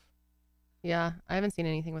 Fair enough. Yeah, I haven't seen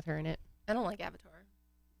anything with her in it. I don't like Avatar.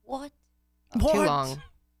 What? Too long.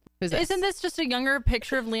 Who's this? Isn't this just a younger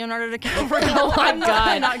picture of Leonardo DiCaprio? Oh my I'm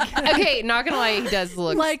god. not kidding. Okay, not gonna lie, he does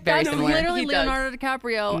look Like very that's similar. literally He does. Leonardo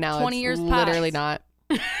DiCaprio. No, 20 it's years literally past.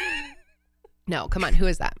 not. No, come on. Who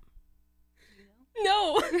is that?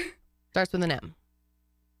 No. Starts with an M.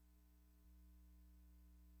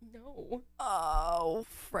 No. Oh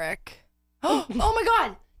frick! Oh my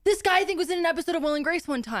god! This guy I think was in an episode of Will and Grace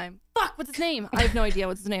one time. Fuck, what's his name? I have no idea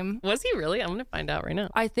what's his name. Was he really? I'm gonna find out right now.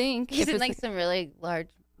 I think He's if in it's- like some really large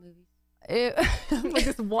movies. like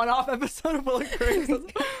this one-off episode of Will and Grace.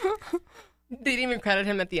 They didn't even credit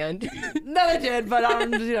him at the end. No, they did, but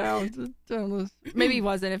maybe he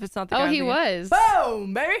wasn't. If it's not the guy Oh, I'm he thinking. was.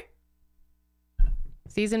 Boom, baby.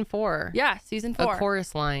 Season 4. Yeah, season 4. A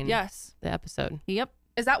chorus line. Yes. The episode. Yep.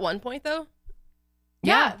 Is that 1 point though?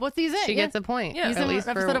 Yeah. What's he in? She gets a point. Yeah. He's At in least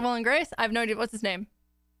an for episode of Will and Grace. I have no idea. What's his name?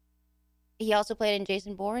 He also played in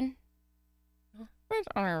Jason Bourne.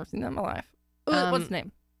 I've never seen that in my life. Um, What's his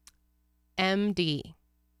name? MD.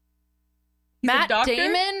 Matt doctor?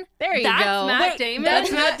 Damon? There you That's go. Matt Wait, Damon?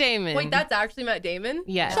 That's Matt Damon. Wait, that's actually Matt Damon?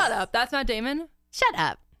 Yes. Shut up. That's Matt Damon? Shut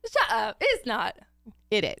up. Shut up. It's not.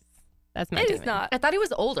 It is. That's Matt It Damon. is not. I thought he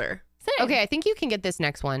was older. Same. Okay, I think you can get this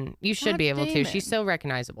next one. You should Matt be able to. Damon. She's so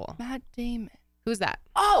recognizable. Matt Damon. Who's that?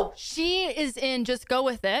 Oh, she is in Just Go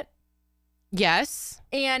With It. Yes.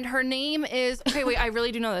 And her name is... Okay, wait. I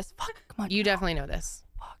really do know this. Fuck. Come on. You definitely know this.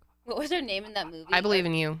 What was her name in that movie? I believe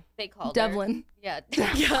in you. They called Devlin. her. Yeah.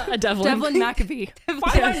 Yeah, a Devlin. Devlin McAfee.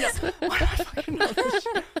 Why do I know? Why do I fucking know this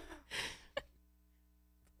shit?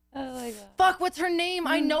 Oh my god. Fuck, what's her name?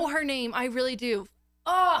 I know her name. I really do.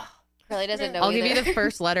 Oh. Karelly doesn't know. I'll give you either. the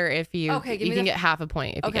first letter if you Okay, give you me can the- get half a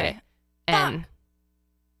point if you get Okay. it. N.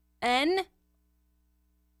 N.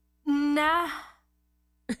 Nah.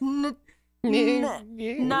 Nah.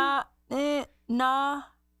 Nah.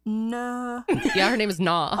 No. Yeah, her name is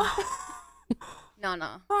Na. No.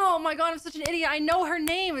 Oh my god, I'm such an idiot. I know her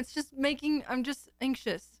name. It's just making. I'm just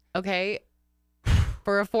anxious. Okay.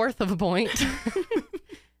 For a fourth of a point.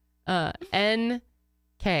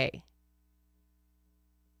 N-K.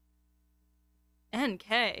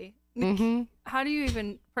 NK. Mm-hmm. How do you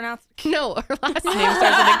even pronounce? No, her last name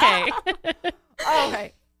starts with a K. Oh,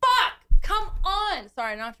 okay. Fuck! Come on.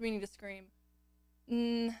 Sorry, not meaning to scream.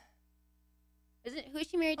 Who is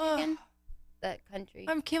she married to again? That country.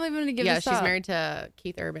 I can't believe I'm gonna give Yeah, this she's up. married to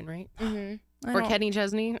Keith Urban, right? Mm-hmm. Or Kenny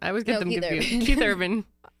Chesney. I always get them Keith confused. Urban. Keith Urban.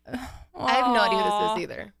 I have no idea who this is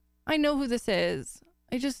either. I know who this is.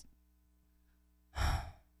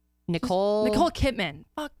 Nicole Kidman.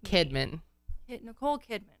 Fuck me. Kidman. Nicole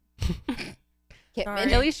Kidman.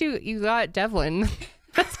 Kidman. At least you got Devlin.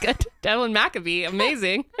 That's good. Devlin Maccabee.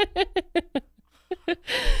 Amazing.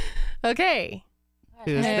 Okay.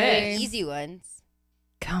 Who's Hey. this? Easy ones.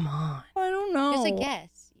 Come on. I don't know. Just a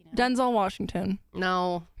guess. You know? Denzel Washington.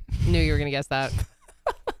 No. Knew you were going to guess that.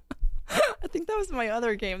 I think that was my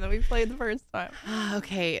other game that we played the first time.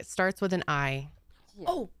 Okay. It starts with an I.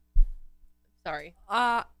 Oh, sorry.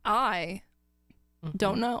 I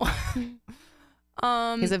don't know.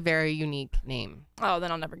 He's a very unique name. Oh,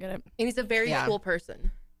 then I'll never get it. And he's a very cool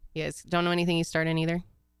person. Yes. Don't know anything he starred in either?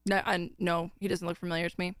 No, he doesn't look familiar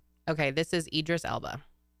to me. Okay. This is Idris Elba.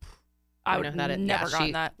 I You would know have who that is? never Yeah,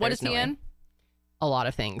 gotten that. What there's is he no way. in? A lot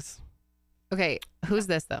of things. Okay. Who's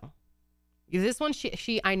this, though? This one,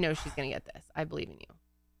 I know she's going to get this. I believe in you.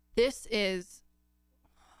 This is...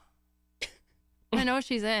 I know what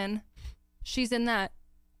she's in. She's in that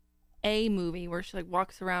A movie where she like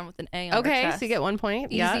walks around with an A on her Okay, chest. so you get 1 point.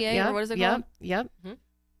 Easy Yeah, A, yep, or what is it yep, called? Yep.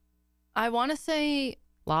 I want to say...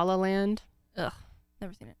 La La Land. Ugh,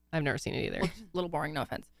 never seen it. I've never seen it either. Looks a little boring, no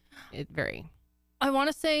offense. Very. I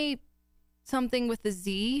want to say something with a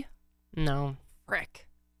Z. No. Frick.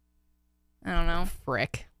 I don't know.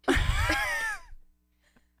 Frick.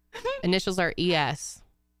 Initials are ES.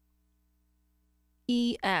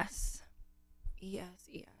 E-S.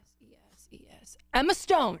 Emma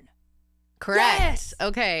Stone. Correct. Yes!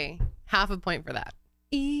 Okay. Half a point for that.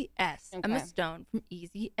 E-S. Okay. Emma Stone from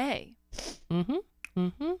Easy A.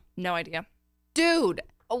 Mm-hmm. No idea. Dude.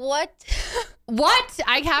 What? What?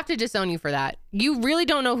 I have to disown you for that. You really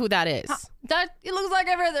don't know who that is. It looks like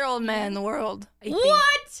every other old man in the world.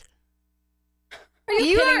 What? Are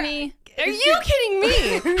you kidding me? Are you kidding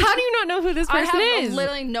me? How do you not know who this person I have is?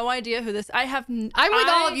 literally no idea who this. I'm with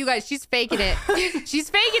all of you guys. She's faking it. She's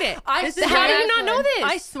faking it. How do you not know this?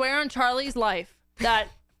 I swear on Charlie's life that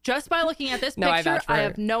just by looking at this No, I picture, vouch for I her.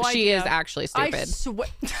 have no idea. She is actually stupid. I swear.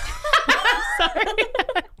 Sorry.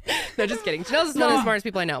 No, just kidding. Janelle's one of the smartest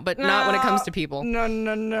people I know, but not when it comes to people. No,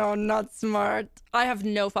 not smart. I have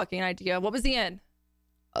no fucking idea. What was he in?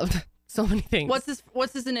 So many things.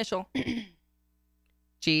 What's his initial?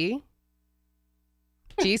 G?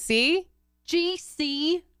 GC?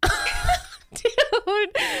 GC. Dude,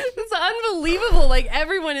 it's unbelievable. Like,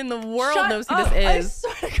 everyone in the world knows who this is. I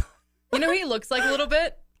swear to God. You know who he looks like a little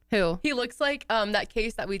bit? Who? He looks like that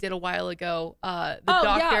case that we did a while ago. The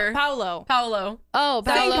doctor. Yeah, Paolo. Oh,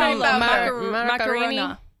 Same Paolo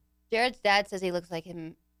Macarena. Jared's dad says he looks like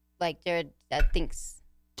him. Like Jared's dad thinks.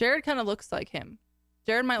 Jared kind of looks like him.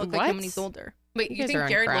 Jared might look like him when he's older. Wait, You you guys are think on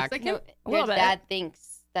Jared crack. looks like him? A little Jared's bit. dad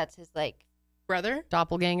thinks that's his like Brother?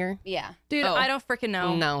 Doppelganger? yeah. Dude, Oh. I don't freaking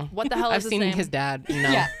know. No. What the hell is I've his seen name? his dad. No.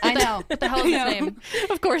 Yeah, I know. What the hell is his name?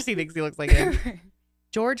 Of course he thinks he looks like him.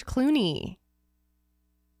 George Clooney.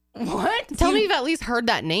 What? Tell me you've at least heard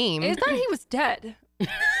that name. Is that he was dead?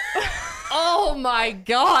 Oh my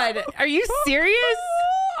God. Are you serious?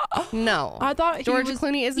 No. I thought George he was...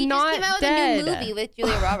 Clooney is He not just came out with dead. a new movie with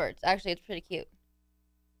Julia Roberts. Actually, it's pretty cute.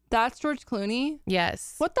 That's George Clooney?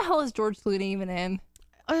 Yes. What the hell is George Clooney even in?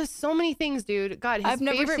 Oh, so many things, dude. God, his I've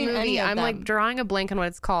never favorite seen movie. any of I'm like them. drawing a blank on what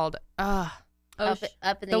it's called. Up in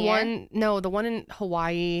the The air. one in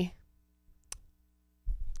Hawaii.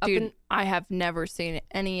 Dude, I have never seen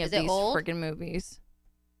any of Is it these old? freaking movies.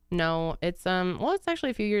 No, it's well, it's actually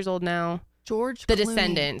a few years old now. George The Clooney.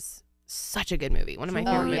 Descendants. Such a good movie. One of my Oh,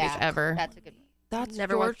 favorite movies yeah. ever. That's a good movie. That's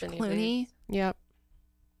Never George watched any of Clooney. Yep.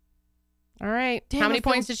 All right. Damn, How many I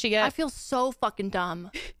feel- points did she get? I feel so fucking dumb.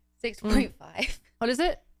 6.5. What is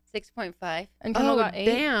it? 6.5. And Kendall got 8.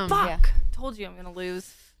 damn. Fuck. Yeah. Told you I'm gonna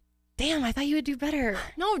lose. Damn, I thought you would do better.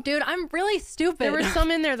 No, dude, I'm really stupid. There were some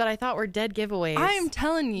in there that I thought were dead giveaways. I'm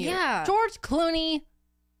telling you. Yeah. George Clooney.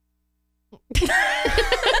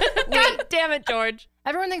 God damn it, George.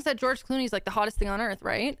 Everyone thinks that George Clooney's like the hottest thing on earth,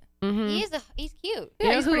 right? Mm-hmm. He's cute. You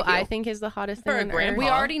know he's who pretty I cute. think is the hottest For thing a on earth? grandpa. We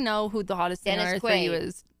already know who the hottest thing on Dennis earth for you Quaid.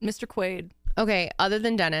 is. Mr. Quaid. Okay, other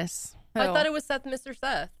than Dennis. I Who? thought it was Mr.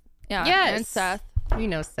 Seth. Yeah. Yes. And Seth. You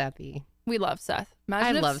know Sethy. We love Seth. I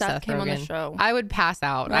Imagine if love Seth Seth came on the Rogen. show. I would pass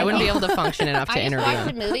out. I I wouldn't be know. able to function enough to I just interview watched a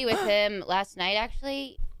him. movie with him last night.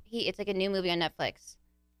 Actually, it's like a new movie on Netflix,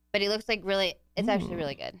 but he looks like really. It's actually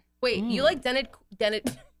really good. Wait, you like Dennis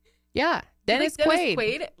Yeah, Dennis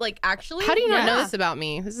Quaid. Like, actually? How do you not know Yeah. this about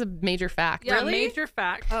me? This is a major fact. yeah, Really? major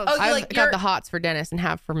fact. Oh, I've like, got you're- the hots for Dennis and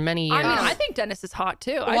have for many I years. mean, I think Dennis is hot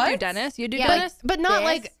too. I do What? Dennis. You do Yeah, Dennis? but not This-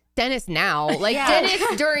 like Dennis now. Like Yeah.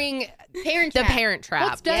 Dennis during Parent the Trap. Parent Trap.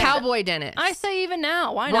 What's Dennis? Cowboy Dennis. I say even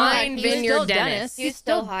now. Why Wine not? Vineyard still Dennis. He was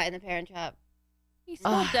still hot in the Parent Trap. He's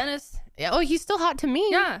still Dennis. Yeah, oh, he's still hot to me.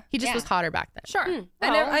 Yeah. He just Yeah. was hotter back then. Sure.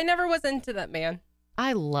 I never was into that man.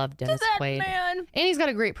 I love Dennis that Quaid. man. And he's got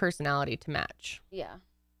a great personality to match. Yeah.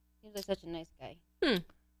 He was such a nice guy.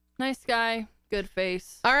 Nice guy. Good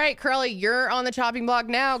face. All right, Karelly, you're on the chopping block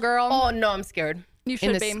now, girl. Oh no, I'm scared. You In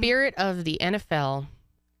should the be. spirit of the NFL.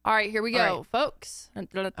 All right, here we go, All right. folks. All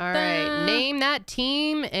right, name that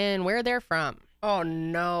team and where they're from. Oh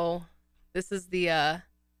no, this is the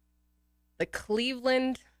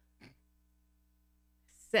Cleveland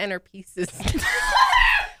centerpieces.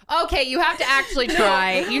 Okay, you have to actually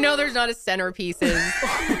try. You know there's not a centerpieces.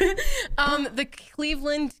 The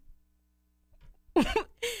Cleveland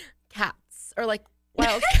cats or like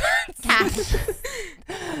wild cats.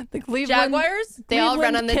 The Cleveland Jaguars. They all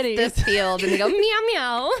run Cleveland on kitties. this field and they go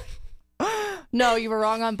meow meow. No, you were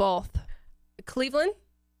wrong on both. Cleveland.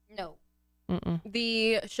 No.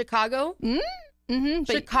 The Chicago. Mm-hmm.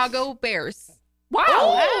 Chicago Bears. Wow.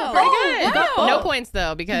 Oh, pretty good. good. No points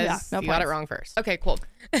though because Yeah, no you got it points. wrong first. Okay, cool.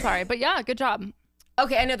 Sorry, but yeah, good job.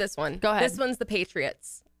 Okay, I know this one. Go ahead. This one's the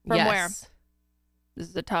Patriots. From Yes. where? This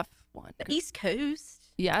is a tough one. East Coast.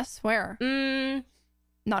 Yes, where?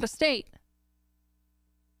 Not a state.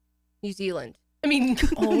 New Zealand. I mean,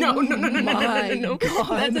 Oh no. my God.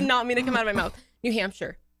 That did not mean to come out of my mouth. New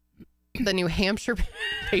Hampshire. The New Hampshire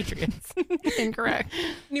Patriots. Incorrect.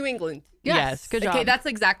 New England. Yes. Good job. Okay, that's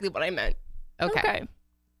exactly what I meant. Okay.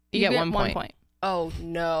 You get 1 point. Oh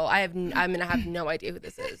no, I'm gonna have no idea who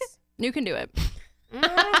this is. You can do it. If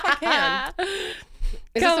I can.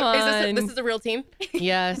 Come on. This is a real team?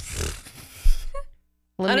 Yes.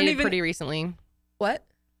 Eliminated pretty recently. What?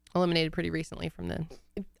 Eliminated pretty recently from the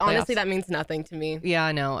Honestly, playoffs. that means nothing to me. Yeah,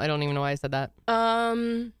 I know. I don't even know why I said that.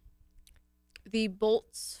 The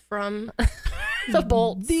Bolts from The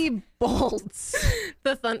Bolts. The Bolts.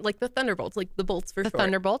 the Thunderbolts, like the Bolts for The short.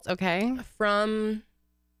 Thunderbolts. Okay. From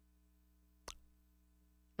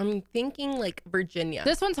I'm thinking like Virginia.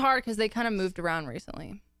 This one's hard because they kind of moved around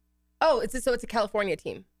recently. Oh, it's a California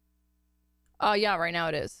team. Oh, yeah, right now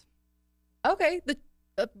it is. Okay, the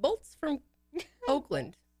Bolts from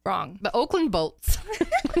Oakland. Wrong. The Oakland Bolts.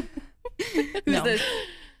 Who's No. this?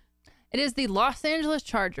 It is the Los Angeles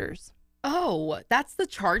Chargers. Oh, that's the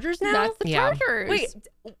Chargers now. That's the Yeah. Chargers. Wait,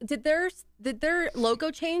 did their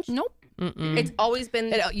logo change? Nope. Mm-mm. It's always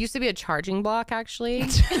been. It used to be a charging block, actually.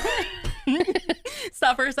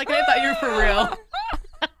 Stop for a second. I thought you were for real.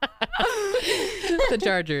 The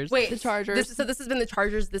Chargers. Wait, The Chargers. This has been the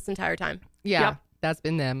Chargers this entire time. Yeah, Yep. that's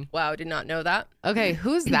been them. Wow, did not know that. Okay,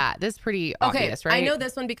 who's that? This is pretty Okay, obvious, right? I know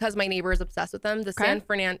this one because my neighbor is obsessed with them. The Okay.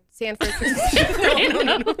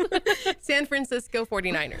 San Francisco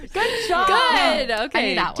 49ers. Good job. Good. I Okay,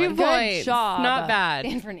 knew that 2 one. Good points. job. Not bad.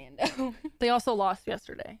 San Fernando. They also lost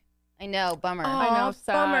yesterday. I know. Bummer. I know, Aw,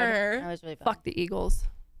 sad. bummer. That was really bummed. Fuck the Eagles.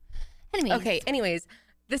 Anyways. Okay, anyways,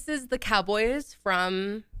 this is the Cowboys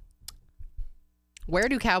from. Where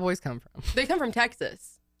do Cowboys come from? They come from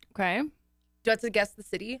Texas. Okay. Do you have to guess the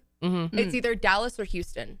city? Mm-hmm. It's either Dallas or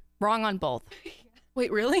Houston. Wrong on both.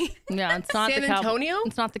 Wait, really? Yeah, it's not San the Antonio?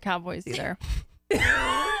 It's not the Cowboys either.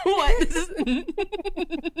 What? This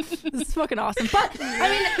is fucking awesome. But I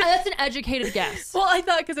mean, that's an educated guess. Well, I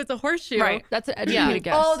thought because it's a horseshoe. Right. That's an educated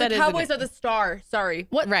guess. Oh, the That is Cowboys an- are the star. Sorry.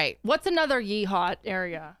 What? Right. What's another yeehaw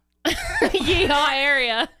area? Yeehaw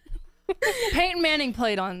area. Peyton Manning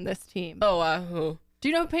played on this team. Oh, who? Do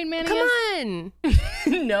you know who Peyton Manning Come is?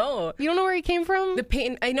 on. No. You don't know where he came from?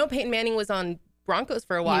 I know Peyton Manning was on Broncos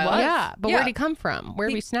for a while. was? Yeah, but Yeah. where'd he come from? Where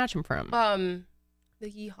did we snatch him from? The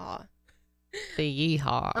yeehaw. The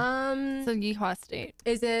yeehaw. It's a yeehaw state.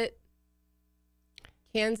 Is it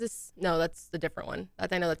Kansas? No, that's the different one.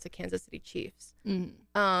 I know that's the Kansas City Chiefs.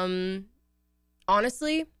 Mm.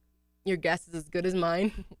 Honestly, your guess is as good as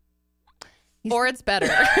mine. Or it's better.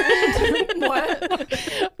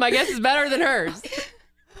 What? My guess is better than hers.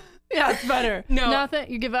 Yeah, it's better. No.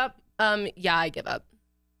 Nothing. You give up? Yeah, I give up.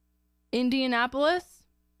 Indianapolis?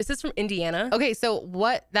 Is this from Indiana? Okay, so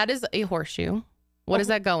what? That is a horseshoe. What does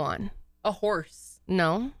that go on? A horse.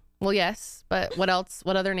 No. Well, yes, but what else?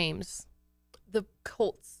 What other names? The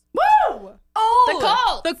Colts. Woo! Oh, The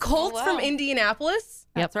Colts! The Colts Oh, wow. from Indianapolis?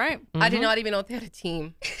 That's right. I did Mhm. not even know if they had a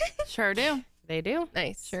team. Sure do. They do.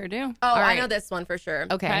 Nice. Sure do. Oh, All I right. know this one for sure.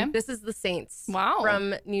 Okay. This is the Saints. Wow.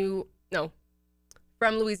 From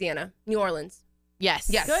Louisiana, New Orleans. Yes.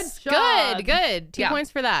 Yes. Good job. Good. 2 Yeah. points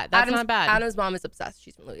for that. That's not bad. Adam's mom is obsessed.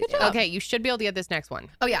 She's from Louisiana. Okay, you should be able to get this next one.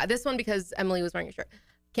 Oh yeah, this one because Emily was wearing a shirt.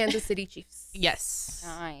 Kansas City Chiefs. Yes.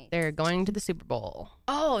 Nice. They're going to the Super Bowl.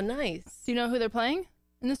 Oh, nice. Do you know who they're playing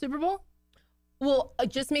in the Super Bowl? Well,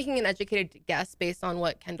 just making an educated guess based on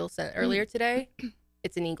what Kendall sent earlier today,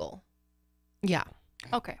 it's an eagle. Yeah.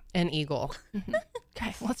 Okay. An eagle.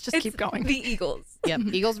 Okay, let's just keep going. The Eagles. Yep.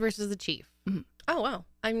 Eagles versus the Chief. Oh, wow.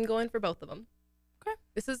 I'm going for both of them. Okay.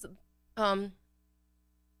 This is,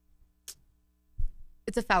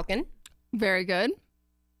 it's a falcon. Very good.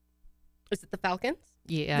 Is it the Falcons?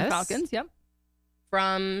 Yes. The Falcons, yep.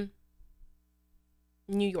 From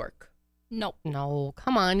New York. Nope. No,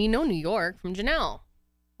 come on. You know New York from Janelle.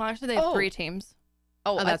 Well, actually, they have Oh. 3 teams.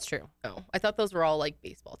 Oh, that's true. Oh, I thought those were all like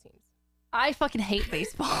baseball teams. I fucking hate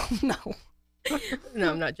baseball. No.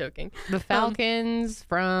 No, I'm not joking. The Falcons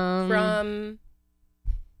From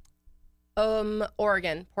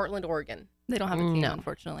Oregon, Portland, Oregon. They don't have a team, No.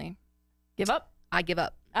 unfortunately. Give up? I give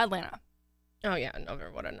up. Atlanta. Oh yeah,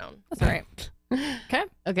 never would have known. That's all right. Okay,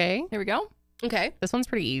 Okay. here we go. Okay, This one's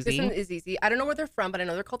pretty easy. this one is easy. I don't know where they're from, but I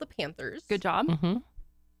know they're called the Panthers. Good job. Mm-hmm.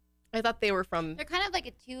 I thought they were from. They're kind of like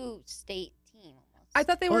a 2-state team almost. I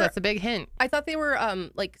thought they Oh, were. that's a big hint. I thought they were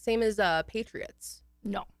like same as Patriots.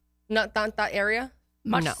 No. Not that area.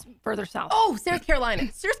 Much No. further south. Oh, South Carolina.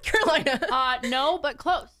 South Carolina. No, but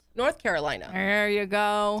close. North Carolina. There you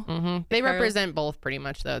go. Mm-hmm. They Carol- represent both pretty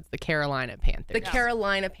much, though. It's the Carolina Panthers. The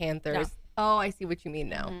Carolina Panthers. Oh, I see what you mean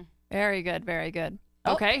now. Mhm. Very good. Very good.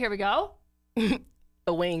 Oh. Okay, here we go.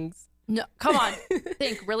 The Wings. No, come on.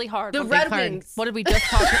 Think really hard. The What Red did- Wings. What did we just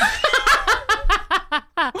talk about?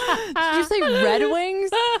 Did you say Red Wings?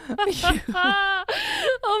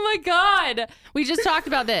 Oh my God. We just talked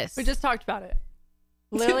about this. We just talked about it.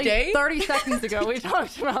 Literally Today? 30 seconds ago, we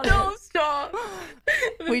talked about No, stop.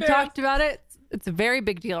 it. We talked about it. It's a very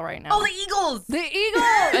big deal right now. Oh, the Eagles. The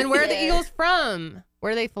Eagles! And where are the Eagles from?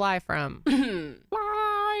 Where do they fly from?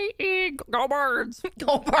 Fly, Eagle, go birds.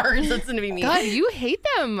 Go Birds. That's gonna be me. God, you hate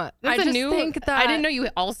them. That's I a just new. think I that- didn't know you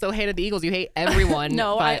also hated the Eagles. You hate everyone.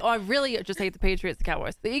 No, but I really just hate the Patriots, the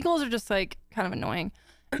Cowboys. The Eagles are just like kind of annoying.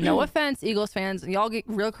 No offense, Eagles fans. Y'all get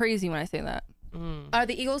real crazy when I say that. Are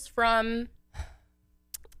the Eagles from?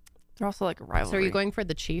 They're also like a rivalry. So are you going for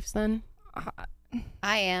the Chiefs then?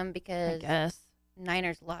 I am I because guess.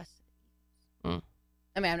 Niners lost. Mm.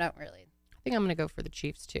 I mean, I'm not really. I think I'm gonna go for the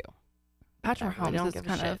Chiefs too. Patrick I really don't Mahomes is give a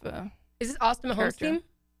kind shit. of Is this Austin Mahomes' Character.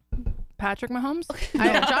 team? Patrick Mahomes.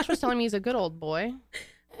 Josh was telling me he's a good old boy.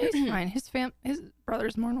 He's fine. His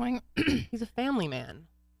brother's more annoying. He's a family man.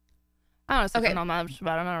 I don't know. Okay. I don't know that much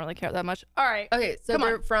about him. I don't really care that much. All right. Okay, so Come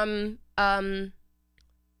they're on. from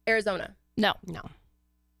Arizona. No. No.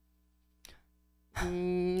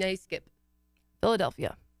 Nice skip.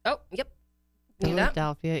 Philadelphia. Oh, yep. Knew that.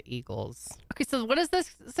 Philadelphia Eagles. Okay, so what is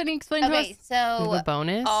this? Cindy, explain to Okay, us. We have so a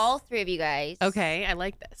bonus. all 3 of you guys Okay, I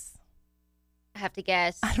like this. have to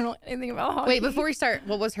guess. I don't know anything about hockey. Wait, before we start,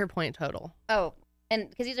 what was her point total? Oh, and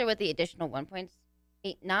because these are with the additional 1 points,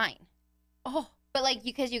 8, 9. Oh, But like,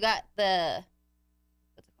 because you got the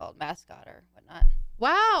what's it called, mascot or whatnot.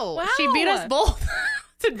 Wow. She beat us both.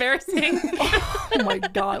 It's embarrassing. Oh my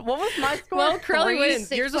God. What was my score? Well, Karelly wins.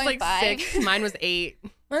 6.5. Yours was like 6. Mine was 8.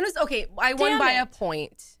 mine was okay. I won Damn by it. a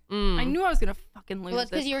point. I knew I was gonna fucking lose Well,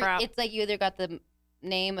 it's this because crap. it's like you either got the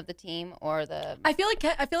name of the team or the. I feel like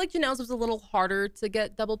Janelle's was a little harder to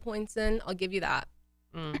get double points in. I'll give you that.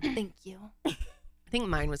 Thank you. I think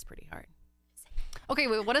mine was pretty hard. Okay,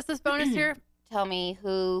 wait. What is this bonus here? Tell me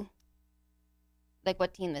who, like,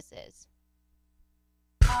 what team this is.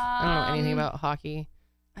 I don't know anything about hockey.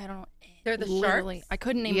 I don't know. They're the Literally, Sharks? I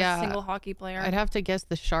couldn't name Yeah. a single hockey player. I'd have to guess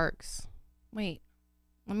the Sharks. Wait.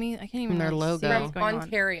 I can't even Their really see logo. what's From going on.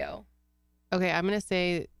 Ontario. Okay, I'm going to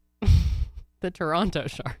say the Toronto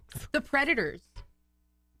Sharks. The Predators.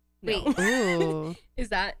 Wait. No. Ooh, Is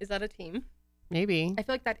that a team? maybe. I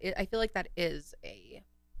feel like that is a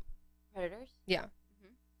Predators? yeah.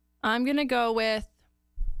 I'm gonna go with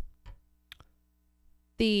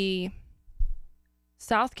the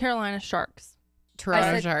South Carolina Sharks.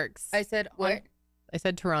 Toronto said- Sharks. I said What? I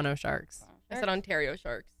said Toronto Sharks. I said Ontario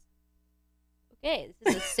Sharks. Okay,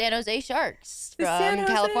 this is the San Jose Sharks The from San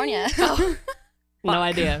Jose. California. No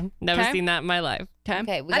idea. Never Okay. seen that in my life.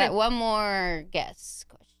 Okay, we I got didn't- one more guess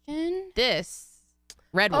question. This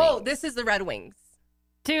Red Wings. Oh, this is the Red Wings.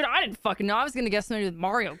 Dude, I didn't fucking know. I was gonna guess somebody with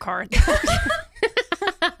Mario Kart.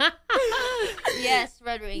 Yes,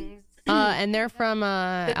 Red Wings. And they're from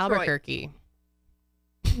Detroit. Albuquerque.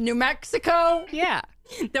 New Mexico. Yeah.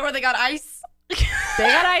 Then where they got ice. They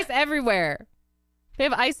got ice everywhere. They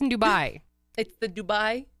have ice in Dubai. It's the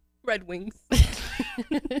Dubai Red Wings.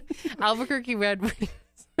 Albuquerque Red Wings.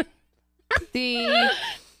 The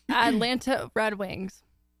Atlanta Red Wings.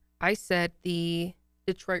 I said the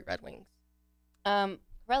Detroit Red Wings.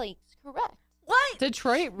 Karelly, correct. What?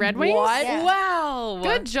 Detroit Red Wings? What? Yeah. Wow.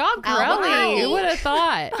 Good job, Wow. Karelly. Who would have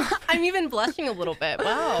thought? I'm even blushing a little bit.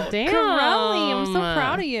 Wow. Damn. Karelly, I'm so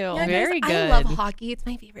proud of you. Yeah, guys, Very good. I love hockey. It's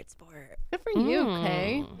my favorite sport. Good for you,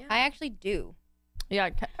 Kay. I actually do. Yeah,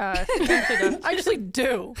 I actually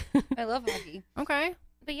do. I love hockey. Okay.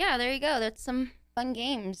 But yeah, there you go. That's some fun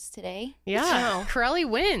games today. Yeah. Karelly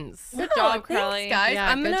wins. Good job, thanks, Karelly. guys. Yeah,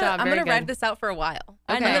 I'm good gonna job. I'm Very gonna ride good. this out for a while.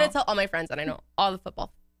 I I'm know. gonna tell all my friends that I know all the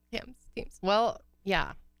football teams. Well,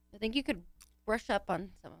 yeah. I think you could brush up on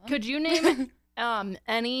some of them. Could you name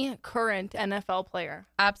any current NFL player?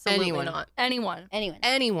 Absolutely Anyone. not. Anyone?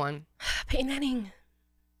 Anyone. Peyton Manning.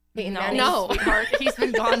 Peyton No, Manning. No. sweetheart. He's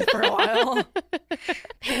been gone for a while.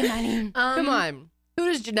 Peyton Manning. Come on. Who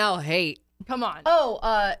does Janelle hate? Come on.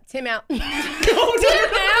 Tim Allen. Tim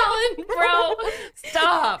Allen, bro.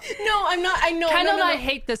 Stop. No, I'm not. I know. Kendall and no. I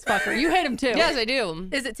hate this fucker. You hate him too. Yes, I do.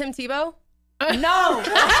 Is it Tim Tebow? No.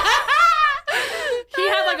 He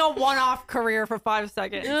had like a one-off career for 5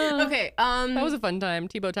 seconds. Okay. That was a fun time.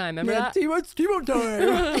 Tebow time. Remember that? Tebow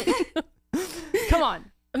time. Come on.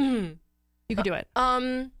 You can do it.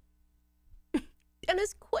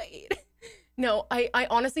 Dennis Quaid. No, I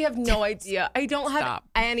honestly have no idea. I don't have Stop.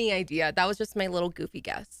 any idea. That was just my little goofy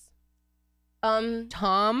guess. Tom?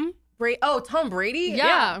 Tom Brady?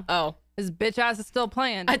 Yeah. Oh, His bitch ass is still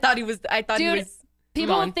playing. I thought he was. Dude,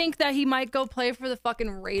 people gone. think that he might go play for the fucking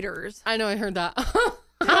Raiders. I know, I heard that.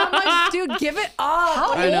 I'm like, dude, give it up.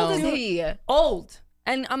 How I know. old is he? Old.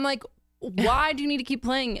 And I'm like, why do you need to keep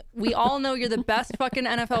playing? We all know you're the best fucking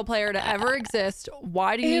NFL player to ever exist.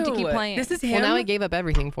 Why do you need to keep Ew. playing? This is him. Well, now he gave up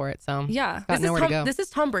everything for it, so Yeah. got nowhere to go. This is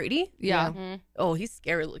Tom Brady. Yeah. Oh, he's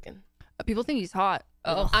scary looking. People think he's hot.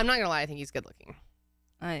 Oh, I'm not gonna lie, I think he's good looking.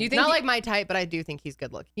 you think Not like my type, but I do think he's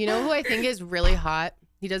good looking. You know who I think is really hot?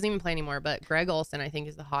 He doesn't even play anymore, but Greg Olsen, I think,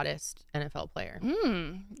 is the hottest NFL player.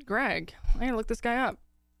 Greg. I gotta look this guy up.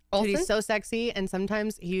 Dude, he's so sexy, and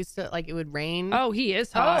sometimes he used to, like, it would rain. Oh, he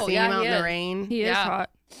is hot. See him out in the rain. He is hot.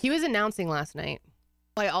 He was announcing last night.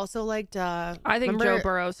 I also liked, I think remember- Joe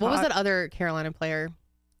Burrow's hot. what was that other Carolina player?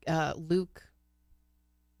 Luke.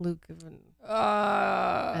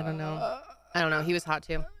 I don't know. He was hot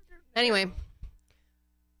too. Anyway,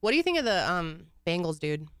 what do you think of the Bengals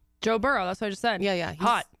dude? Joe Burrow. That's what I just said. Yeah. He's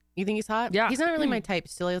Hot. You think he's hot? Yeah. He's not really my type.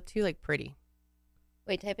 Still too like pretty.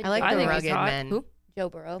 Wait, type in I like I the think he's rugged hot. men. Who? Joe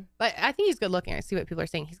Burrow. But I think he's good looking. I see what people are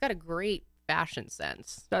saying. He's got a great fashion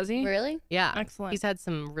sense. Does he? Really? Yeah. Excellent. He's had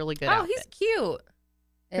some really good Oh, outfits. he's cute.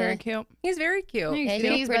 Very Eh. cute. He's very cute. He's Yeah, You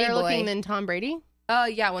think a he's pretty better boy. looking than Tom Brady?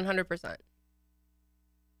 Yeah, 100%.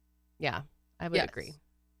 Yeah, I would Yes. agree.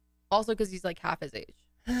 Also, because he's like half his age.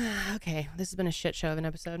 Okay, this has been a shit show of an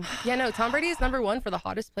episode. Yeah, no, Tom Brady is #1 for the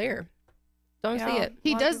hottest player. Don't see Yeah. it.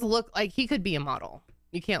 He does look like he could be a model.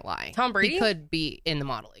 You can't lie. Tom Brady? He could be in the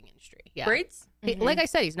modeling industry. Yeah. Braids? Like I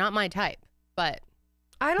said, he's not my type, but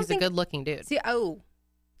I don't he's think. a good looking dude. See, Janelle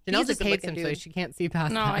he's a just hates good-looking him, so dude. she can't see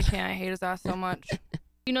past No, that. I can't. I hate his ass so much.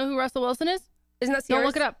 You know who Russell Wilson is? Isn't that Don't Sierra's?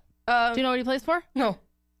 look it up. Do you know what he plays for? No.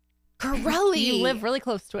 Karelly. You live really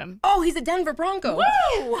close to him. Oh, he's a Denver Bronco. Woo!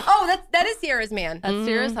 Oh, that is Sierra's man. That's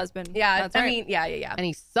Sarah's husband. Yeah, That's I right. mean, yeah. And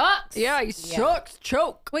he sucks. Yeah, he sucks.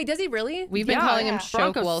 Choke. Wait, does he really? We've been Yeah, calling him yeah. Choke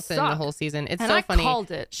Broncos Wilson suck. the whole season. It's And so I funny. called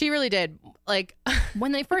it. She really did. Like,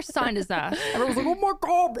 When they first signed his ass, everyone was like, oh my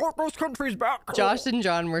God, Broncos country's back. Josh and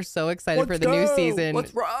John were so excited for the new season.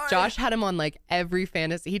 Josh had him on like every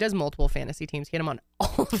fantasy. He does multiple fantasy teams. He had him on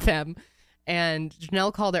all of them. And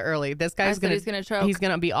Janelle called it early. This guy's said he's gonna choke. He's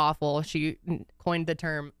gonna be awful. She coined the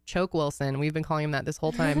term Choke Wilson. We've been calling him that this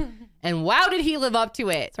whole time. And wow, did he live up to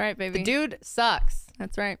it? That's right, baby. The dude sucks.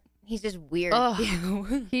 That's right. He's just weird. Ugh.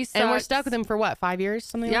 He sucks. And we're stuck with him for what, 5 years?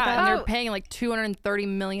 Something Yeah, like and that. they're paying like $230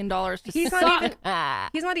 million to He's suck. not even.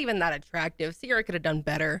 He's not even that attractive. Sierra could have done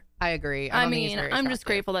better. I agree. I don't think he's mean, very I'm just attractive.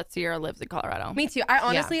 grateful that Sierra lives in Colorado. Me too. I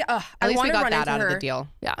honestly, At I least want we to got run that into out her. of the deal.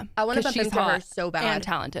 Yeah. I want to 'Cause bump she's into her hot so bad. and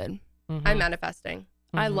talented. I'm manifesting.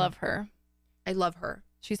 I love her. I love her.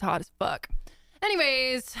 She's hot as fuck.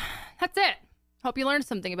 Anyways, that's it. Hope you learned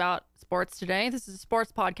something about sports today. This is a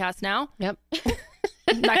sports podcast now. Yep.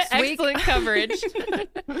 Next week, Excellent coverage.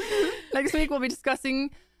 next week we'll be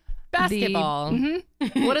discussing Basketball.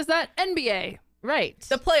 What is that? NBA. Right.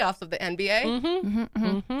 The playoffs of the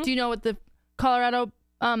NBA. Do you know what the Colorado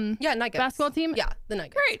Yeah, Nuggets. basketball team? Yeah, the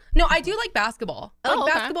Nuggets. Great. No, I do like basketball. I like Oh,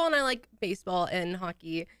 okay. basketball and I like baseball and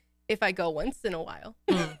hockey if I go once in a while.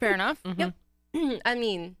 Fair enough. Yep. I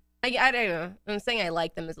mean, I don't know. I'm saying I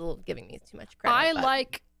like them is a little giving me too much credit. I but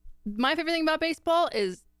like my favorite thing about baseball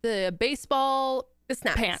is the baseball the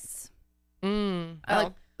snaps. pants. Mm. I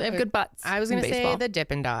like they have good butts. I was in going to say baseball. the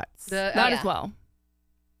Dippin' Dots. The, that yeah. as well.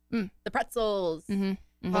 The pretzels.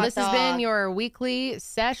 Well, this has been your weekly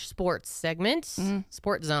Sesh Sports segment,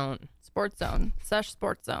 Sports Zone. Sports Zone. Sesh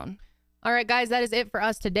Sports Zone. All right, guys, that is it for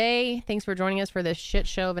us today. Thanks for joining us for this shit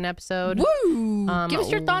show of an episode. Woo! Give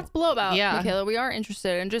us your thoughts below about Mikayla. We are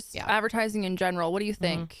interested in just advertising in general. What do you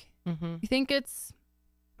think? You think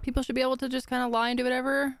people should be able to just kind of lie and do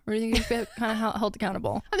whatever? Or do you think you should be kind of held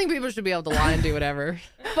accountable? I think people should be able to lie and do whatever.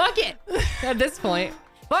 Fuck it. At this point.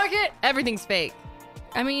 Fuck it. Everything's fake.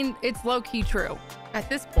 I mean, it's low-key true. At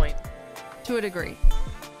this point. To a degree.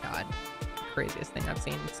 God. Craziest thing I've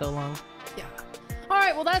seen in so long. Yeah. All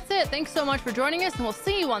right, well, that's it. Thanks so much for joining us, and we'll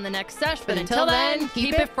see you on the next sesh. But until then,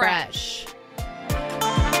 keep it fresh.